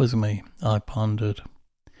wrong with me? I pondered.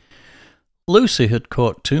 Lucy had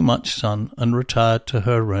caught too much sun and retired to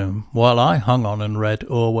her room, while I hung on and read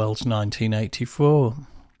Orwell's 1984.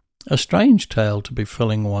 A strange tale to be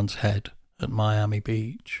filling one's head at Miami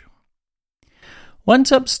Beach.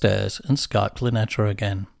 Went upstairs and Skyped Lynetta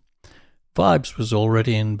again. Vibes was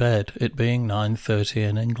already in bed, it being 9:30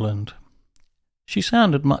 in England. She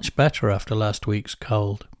sounded much better after last week's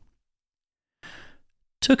cold.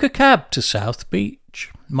 Took a cab to South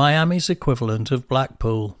Beach, Miami's equivalent of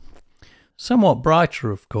Blackpool. Somewhat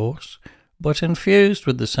brighter, of course, but infused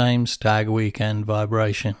with the same stag weekend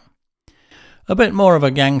vibration. A bit more of a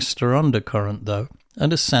gangster undercurrent, though,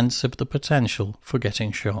 and a sense of the potential for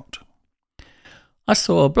getting shot. I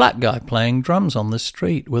saw a black guy playing drums on the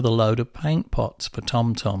street with a load of paint pots for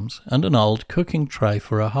tom-toms and an old cooking tray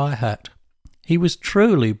for a hi-hat. He was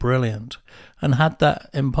truly brilliant and had that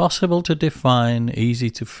impossible-to-define,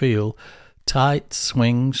 easy-to-feel, tight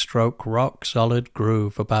swing stroke rock-solid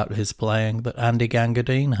groove about his playing that Andy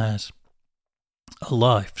Gangadine has. A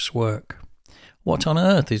life's work. What on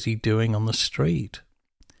earth is he doing on the street?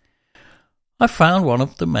 I found one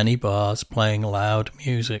of the many bars playing loud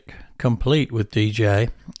music, complete with DJ,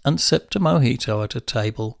 and sipped a mojito at a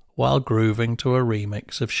table while grooving to a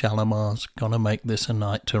remix of Shalimar's Gonna Make This a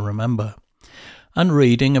Night to Remember, and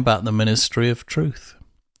reading about the Ministry of Truth.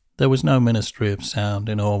 There was no Ministry of Sound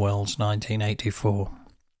in Orwell's 1984.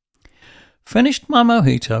 Finished my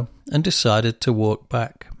mojito and decided to walk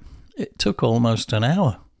back. It took almost an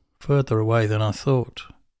hour, further away than I thought.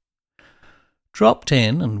 Dropped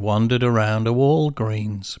in and wandered around a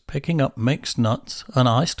Walgreens, picking up mixed nuts, an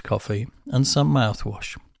iced coffee, and some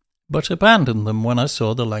mouthwash, but abandoned them when I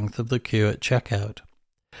saw the length of the queue at checkout.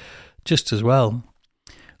 Just as well.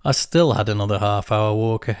 I still had another half-hour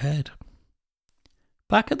walk ahead.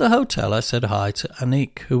 Back at the hotel, I said hi to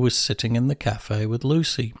Anik, who was sitting in the cafe with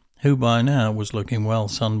Lucy, who by now was looking well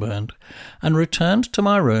sunburned, and returned to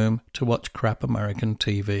my room to watch crap American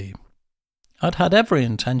TV. I'd had every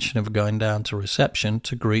intention of going down to reception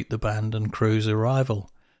to greet the band and crew's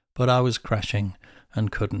arrival, but I was crashing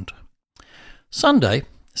and couldn't. Sunday,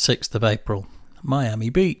 6th of April, Miami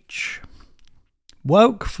Beach.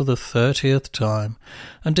 Woke for the 30th time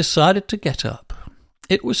and decided to get up.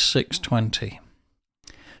 It was 6:20.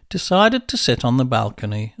 Decided to sit on the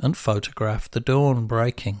balcony and photograph the dawn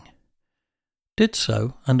breaking. Did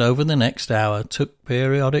so, and over the next hour took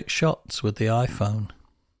periodic shots with the iPhone.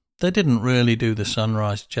 They didn't really do the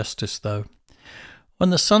sunrise justice, though.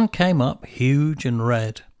 When the sun came up, huge and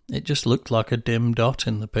red, it just looked like a dim dot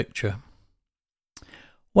in the picture.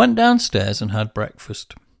 Went downstairs and had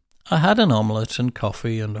breakfast. I had an omelette and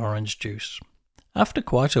coffee and orange juice. After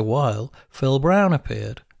quite a while, Phil Brown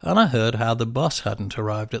appeared, and I heard how the bus hadn't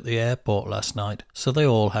arrived at the airport last night, so they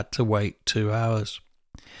all had to wait 2 hours.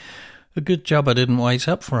 A good job I didn't wait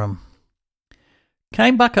up for 'em.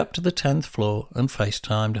 Came back up to the 10th floor and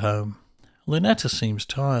FaceTimed home. Lynetta seems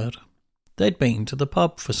tired. They'd been to the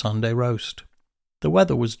pub for Sunday roast. The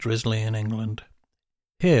weather was drizzly in England.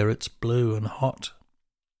 Here it's blue and hot.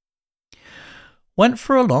 Went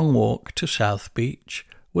for a long walk to South Beach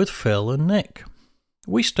with Phil and Nick.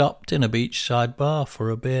 We stopped in a beachside bar for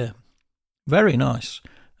a beer. Very nice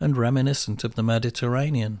and reminiscent of the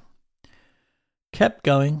Mediterranean. Kept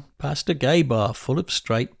going past a gay bar full of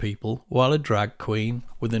straight people while a drag queen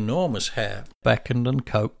with enormous hair beckoned and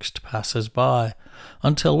coaxed passers-by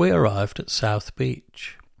until we arrived at South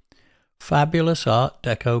Beach. Fabulous Art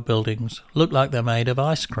Deco buildings looked like they're made of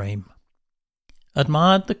ice cream.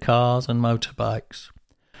 Admired the cars and motorbikes.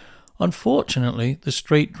 Unfortunately, the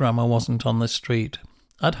street drummer wasn't on the street.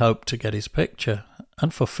 I'd hoped to get his picture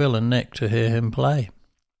and for Phil and Nick to hear him play.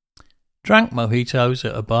 drank mojitos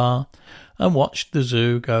at a bar, and watched the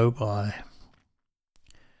zoo go by.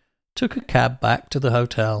 Took a cab back to the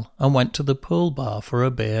hotel and went to the pool bar for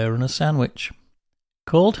a beer and a sandwich.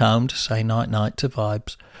 Called home to say night-night to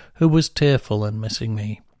Vibes, who was tearful and missing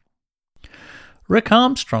me. Rick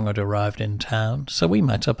Armstrong had arrived in town, so we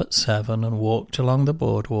met up at 7 and walked along the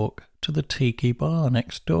boardwalk to the tiki bar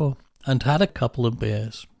next door and had a couple of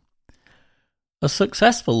beers. A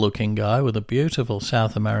successful-looking guy with a beautiful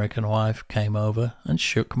South American wife came over and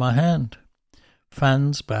shook my hand.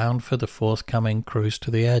 Fans bound for the forthcoming cruise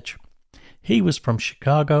to the edge. He was from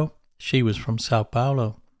Chicago, she was from Sao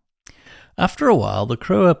Paulo. After a while, the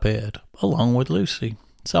crew appeared, along with Lucy,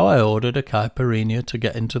 so I ordered a caipirinha to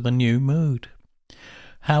get into the new mood.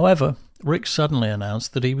 However, Rick suddenly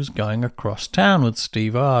announced that he was going across town with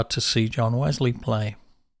Steve R. to see John Wesley play.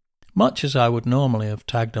 Much as I would normally have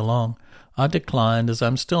tagged along, I declined as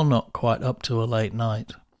I'm still not quite up to a late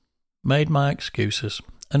night. Made my excuses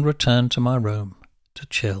and returned to my room to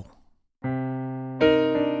chill.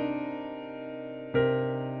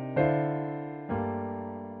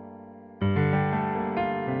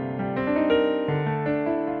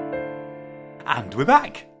 And we're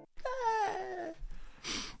back.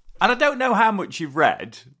 And I don't know how much you've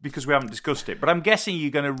read, because we haven't discussed it, but I'm guessing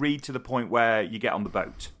you're going to read to the point where you get on the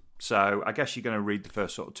boat. So I guess you're going to read the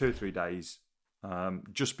first sort of 2 or 3 days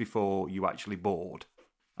just before you actually board.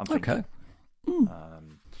 I'm thinking. Okay.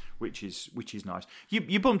 Which is nice.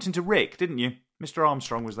 You bumped into Rick, didn't you? Mr.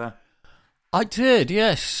 Armstrong was there. I did,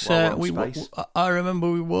 yes. Space. I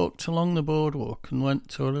remember we walked along the boardwalk and went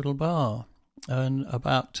to a little bar, and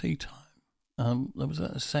about tea time. That was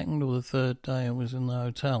the second or the third day I was in the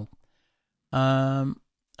hotel, and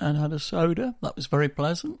had a soda. That was very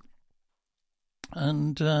pleasant.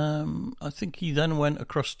 And I think he then went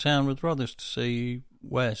across town with Rothers to see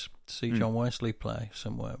John Wesley play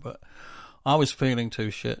somewhere. But I was feeling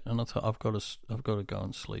too shit, and I thought I've got to go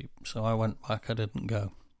and sleep. So I went back. I didn't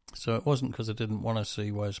go. So it wasn't because I didn't want to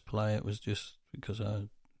see Wes play. It was just because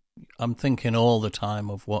I'm thinking all the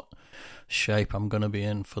time of what shape I'm going to be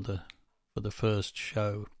in for the first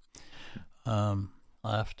show. I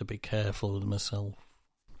have to be careful with myself.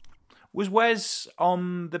 Was Wes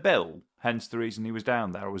on the bill, hence the reason he was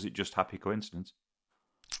down there, or was it just happy coincidence?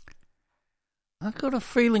 I got a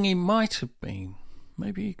feeling he might have been.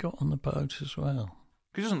 Maybe he got on the boat as well.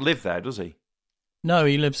 He doesn't live there, does he? No,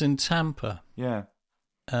 he lives in Tampa. Yeah.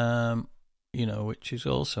 Which is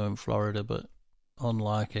also in Florida, but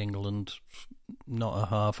unlike England, not a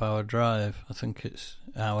half-hour drive. I think it's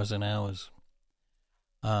hours and hours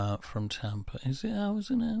from Tampa. Is it hours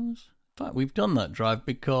and hours? In fact, we've done that drive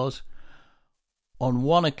because on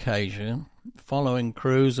one occasion, following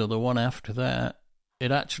cruise or the one after that,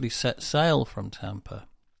 it actually set sail from Tampa,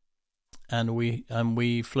 and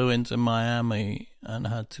we flew into Miami and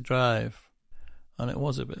had to drive, and it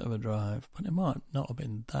was a bit of a drive, but it might not have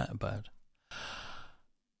been that bad.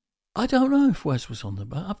 I don't know if Wes was on the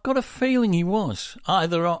boat. I've got a feeling he was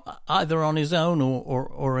either on his own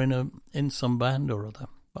or in some band or other,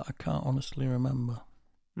 but I can't honestly remember.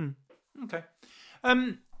 Okay.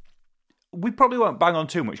 We probably won't bang on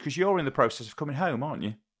too much because you're in the process of coming home, aren't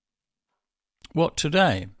you? What,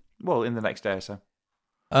 today? Well, in the next day or so.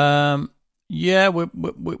 Yeah,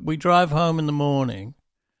 we drive home in the morning,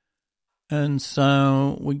 and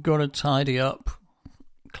so we got to tidy up,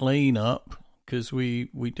 clean up. Because we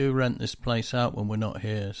do rent this place out when we're not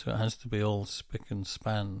here, so it has to be all spick and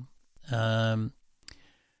span. So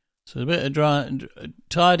a bit of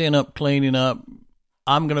tidying up, cleaning up.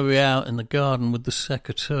 I'm going to be out in the garden with the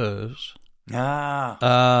secateurs. Have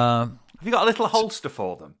you got a little holster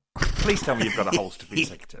for them? Please tell me you've got a holster for your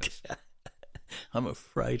secateurs. I'm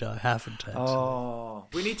afraid I haven't. Oh,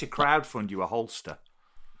 we need to crowdfund you a holster.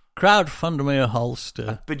 Crowdfund me a holster.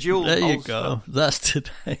 A bejeweled there holster. You go. That's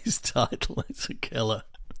today's title. It's a killer.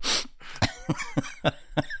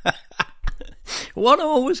 One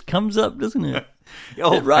always comes up, doesn't it?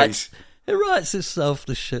 It writes itself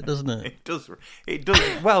the shit, doesn't it? It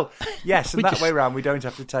does. Well, yes, and that way around, we don't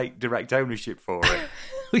have to take direct ownership for it.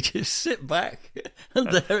 We just sit back,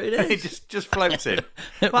 and there it is. It just floats in.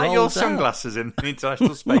 Like your sunglasses in the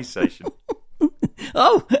International Space Station.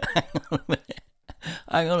 Oh, hang on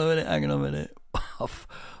a minute.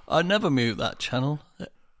 I never mute that channel.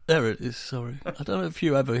 There it is, sorry. I don't know if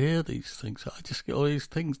you ever hear these things. I just get all these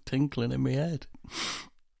things tinkling in my head.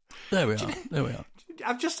 There we are.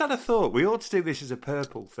 I've just had a thought. We ought to do this as a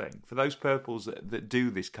purple thing. For those purples that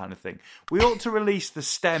do this kind of thing, we ought to release the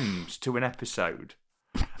stems to an episode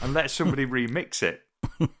and let somebody remix it.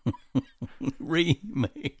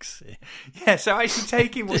 Remix it. Yeah, so actually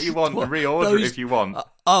taking what you want and reorder it if you want.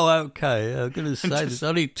 Oh, okay. I'm going to say there's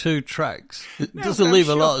only 2 tracks. It No, doesn't I'm leave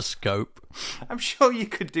a sure. lot of scope. I'm sure you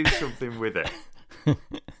could do something with it.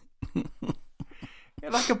 Yeah,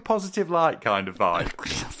 like a positive light kind of vibe.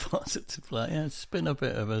 Positive, like, yeah, spin a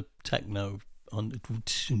bit of a techno on it.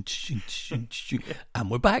 And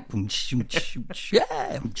we're back.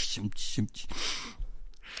 Yeah.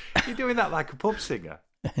 You're doing that like a pub singer,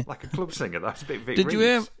 like a club singer. That's a bit Vic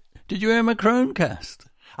Reeves. Did you hear my Cronecast?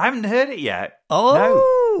 I haven't heard it yet.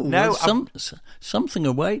 Oh, no. Well, something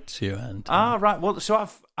awaits you, Andy. Ah, right. Well, so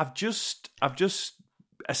I've just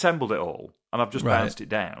assembled it all and I've just bounced it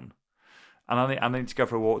down, and I need to go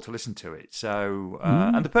for a walk to listen to it. So,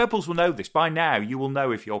 and the Purples will know this by now. You will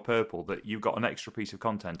know if you're Purple that you've got an extra piece of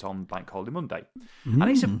content on Bank Holiday Monday, and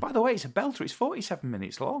it's by the way, it's a belter. It's 47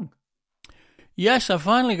 minutes long. Yes, I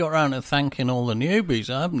finally got round to thanking all the newbies.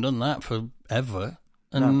 I haven't done that forever,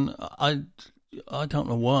 and I don't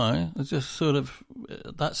know why. It's just sort of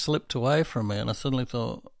that slipped away from me, and I suddenly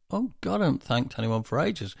thought, oh God, I haven't thanked anyone for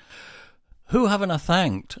ages. Who haven't I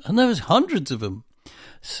thanked? And there was hundreds of them.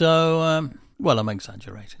 So, well, I'm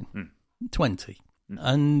exaggerating. 20.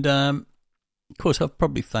 And, of course, I've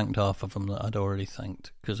probably thanked half of them that I'd already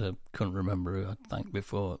thanked because I couldn't remember who I'd thanked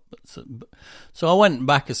before. So I went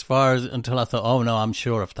back as far as until I thought, oh, no, I'm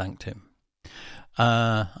sure I've thanked him.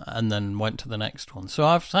 And then went to the next one. So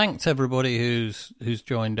I've thanked everybody who's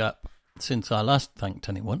joined up since I last thanked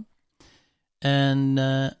anyone. And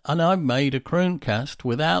I've made a Crooncast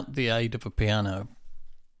without the aid of a piano.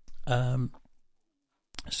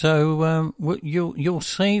 So you'll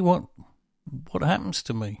see what happens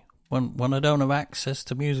to me when I don't have access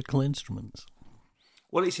to musical instruments.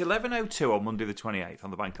 Well, it's 11:02 on Monday the 28th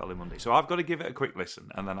on the Bank Holiday Monday, so I've got to give it a quick listen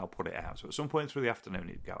and then I'll put it out. So at some point through the afternoon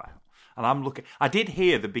it'll go out. And I'm looking. I did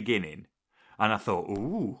hear the beginning, and I thought,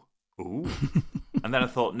 ooh, and then I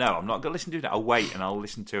thought, no, I'm not going to listen to it. I'll wait and I'll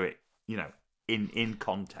listen to it, in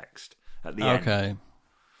context at the end. Okay,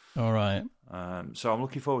 all right. So I'm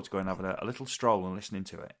looking forward to going and having a little stroll and listening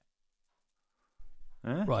to it.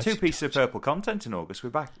 Right. 2 pieces of purple content in August. We're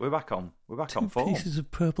back on form. 2 pieces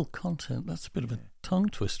of purple content. That's a bit of a tongue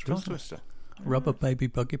twister. Rubber baby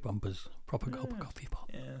buggy bumpers. Proper coffee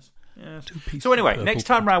pop. Yes. 2 pieces. So anyway, next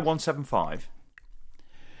time round 175.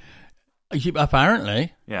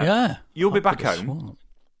 Apparently, yeah. You'll be back home.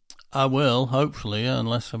 I will, hopefully,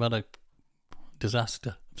 unless I've had a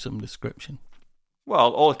disaster of some description.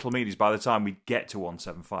 Well, all it'll mean is by the time we get to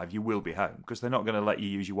 175, you will be home because they're not going to let you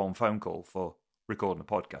use your one phone call for recording a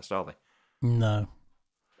podcast, are they? No.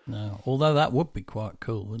 Although that would be quite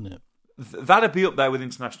cool, wouldn't it? That'd be up there with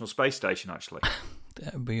International Space Station, actually.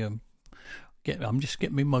 That'd be I'm just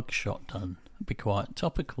getting my mugshot done. It'd be quite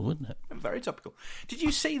topical, wouldn't it? Very topical. Did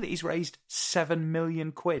you see that he's raised £7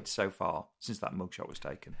 million so far since that mugshot was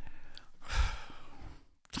taken?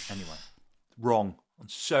 Anyway, wrong. On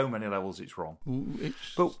so many levels, it's wrong.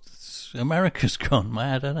 America's gone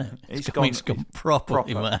mad, hasn't it? It's gone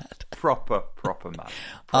properly mad. Proper mad.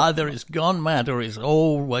 Either it's gone mad or it's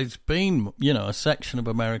always been, a section of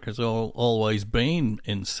America's always been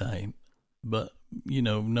insane. But,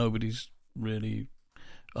 nobody's really,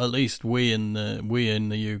 at least we in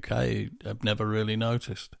the UK have never really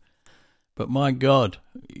noticed. But my God,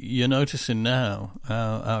 you're noticing now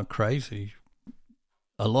how crazy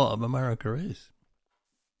a lot of America is.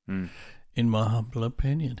 In my humble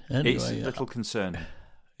opinion. Anyway, it's a little concerning.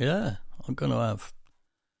 Yeah, I'm gonna have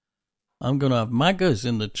MAGAs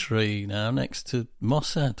in the tree now next to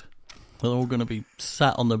Mossad. They're all gonna be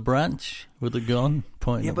sat on the branch with a gun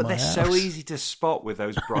pointing at my house. Yeah, but they're so easy to spot with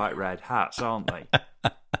those bright red hats, aren't they?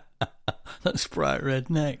 That's bright red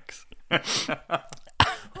necks.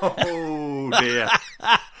 Oh dear.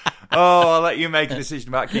 Oh, I'll let you make a decision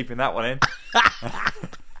about keeping that one in.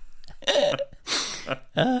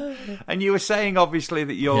 And you were saying, obviously,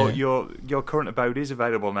 that your current abode is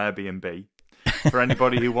available on Airbnb for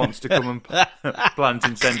anybody who wants to come and plant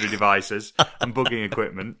incendiary devices and bugging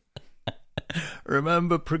equipment.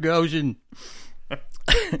 Remember Prigozhin.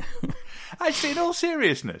 Actually, in all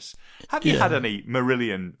seriousness, have you had any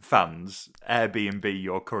Marillion fans Airbnb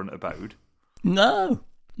your current abode? No,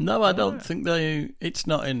 I don't think they. It's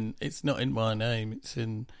not in my name. It's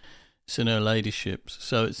in her ladyship's.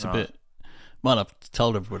 So it's a bit. Well, I've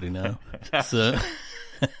told everybody now. So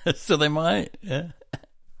they might, yeah.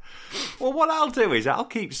 Well, what I'll do is I'll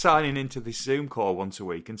keep signing into this Zoom call once a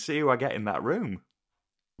week and see who I get in that room.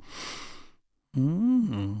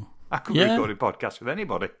 I could record a podcast with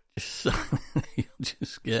anybody. So you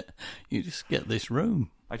just get this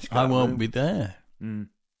room. I won't be there.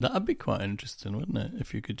 That'd be quite interesting, wouldn't it?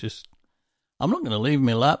 If you could just... I'm not going to leave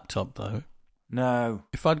my laptop, though. No.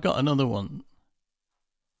 If I'd got another one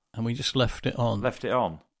and we just left it on. Left it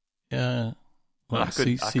on? Yeah. Like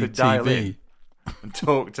I could dial in and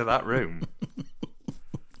talk to that room.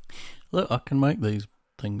 Look, I can make these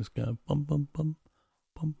things go bum, bum, bum,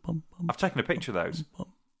 bum, bum, bum. I've taken a picture of those. Bum,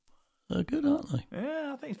 bum. They're good, aren't they?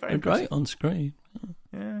 Yeah, I think it's very They're impressive. great on screen.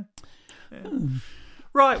 Yeah.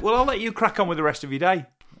 Right, well, I'll let you crack on with the rest of your day.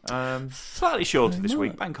 Slightly shorter this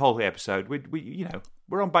week, bank holiday episode.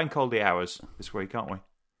 We're on bank holiday hours this week, aren't we?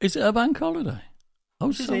 Is it a bank holiday?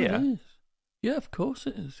 Oh, so it is. Yeah, of course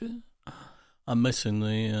it is. Yeah. I'm missing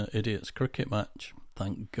the idiots cricket match.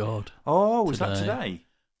 Thank God. Oh, was that today?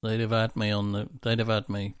 They'd have had me on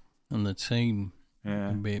the team.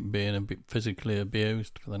 Yeah. Being a bit physically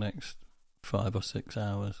abused for the next 5 or 6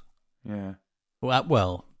 hours. Yeah.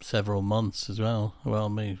 Well, several months as well. Well,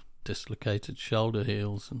 me dislocated shoulder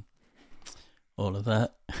heels and all of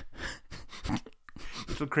that.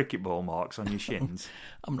 Little cricket ball marks on your shins.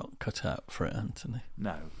 I'm not cut out for it, Anthony.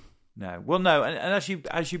 No. Well, no, and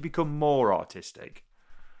as you become more artistic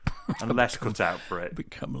and less cut out for it.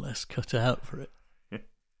 Become less cut out for it.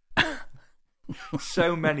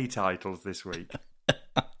 So many titles this week.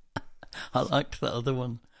 I liked that other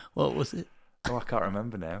one. What was it? Oh, I can't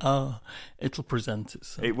remember now. Oh, it'll present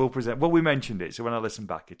itself. It will present. Well, we mentioned it, so when I listen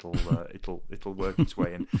back, it'll work its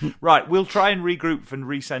way in. Right, we'll try and regroup and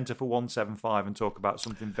recenter for 175 and talk about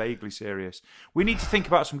something vaguely serious. We need to think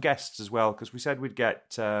about some guests as well, because we said we'd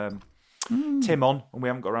get Tim on, and we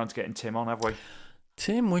haven't got around to getting Tim on, have we?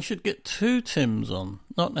 Tim, we should get 2 Tims on,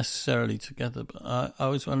 not necessarily together, but I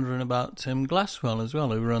was wondering about Tim Glasswell as well,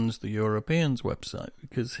 who runs the Europeans website,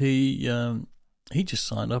 because he just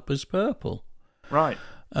signed up as Purple. Right.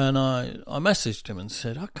 And I messaged him and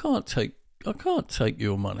said, I can't take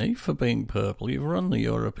your money for being Purple. You've run the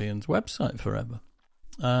Europeans website forever.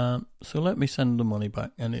 So let me send the money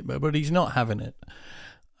back. But he's not having it.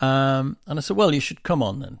 And I said, well, you should come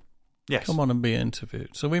on then. Yes. Come on and be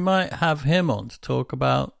interviewed. So we might have him on to talk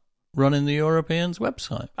about running the Europeans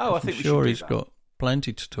website. Oh, I think we should sure do he's that. got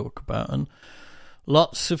plenty to talk about and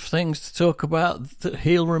lots of things to talk about that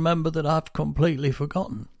he'll remember that I've completely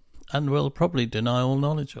forgotten and will probably deny all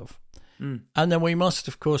knowledge of. And then we must,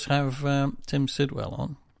 of course, have Tim Sidwell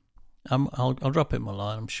on. I'll drop him a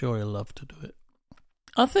line. I'm sure he'll love to do it.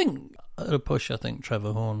 I think, at a push,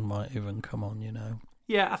 Trevor Horn might even come on,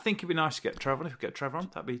 Yeah, I think it'd be nice to get Trevor on. If we get Trevor on,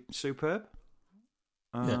 that'd be superb.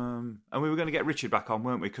 And we were going to get Richard back on,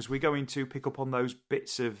 weren't we? Because we're going to pick up on those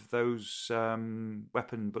bits of those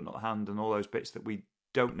weapon but not hand and all those bits that we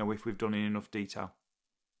don't know if we've done in enough detail.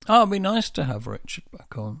 Oh, it'd be nice to have Richard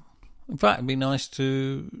back on. In fact, it'd be nice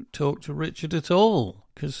to talk to Richard at all.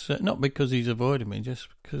 Not because he's avoided me, just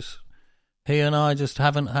because he and I just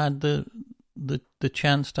haven't had the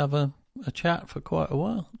chance to have a chat for quite a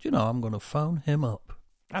while. Do you know, I'm going to phone him up.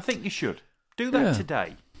 I think you should. Do that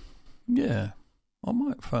today. Yeah. I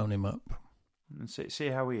might phone him up. And see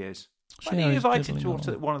how he is. See Why don't how you he's invite him diddling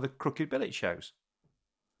to along. one of the Crooked Billet shows?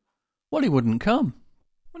 Well, he wouldn't come.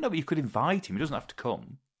 Well, no, but you could invite him. He doesn't have to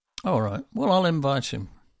come. All right. Well, I'll invite him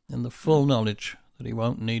in the full knowledge that he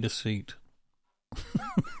won't need a seat.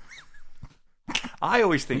 I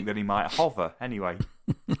always think that he might hover anyway.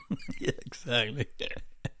 Yeah, exactly.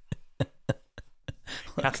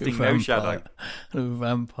 Casting no shadow. A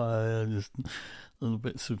vampire, just little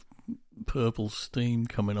bits of purple steam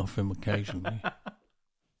coming off him occasionally.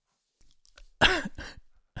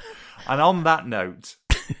 And on that note...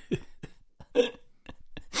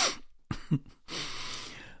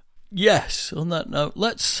 Yes, on that note,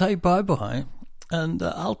 let's say bye-bye, and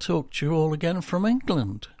I'll talk to you all again from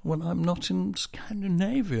England when I'm not in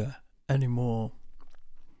Scandinavia anymore.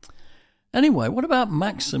 Anyway, what about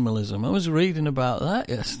maximalism? I was reading about that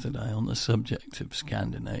yesterday on the subject of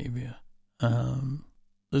Scandinavia.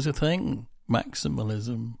 There's a thing,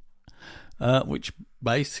 maximalism, which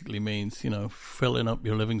basically means, filling up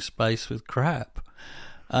your living space with crap.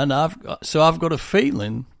 And I've got a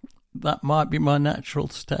feeling that might be my natural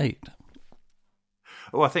state.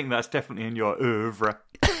 Oh, I think that's definitely in your oeuvre.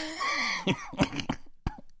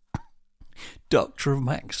 Doctor of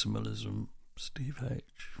Maximalism, Steve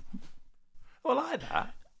H. Oh, I like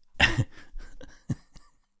that.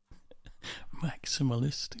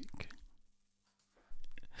 Maximalistic.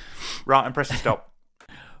 Right, I'm pressing stop.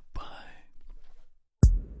 Bye.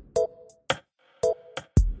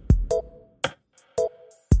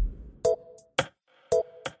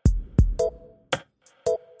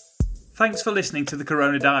 Thanks for listening to the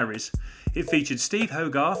Corona Diaries. It featured Steve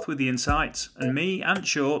Hogarth with the insights and me, Ant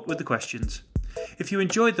Short, with the questions. If you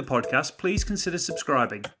enjoyed the podcast, please consider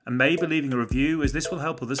subscribing and maybe leaving a review, as this will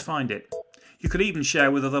help others find it. You could even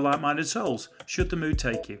share with other like-minded souls, should the mood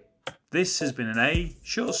take you. This has been an A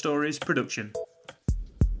Short Stories production.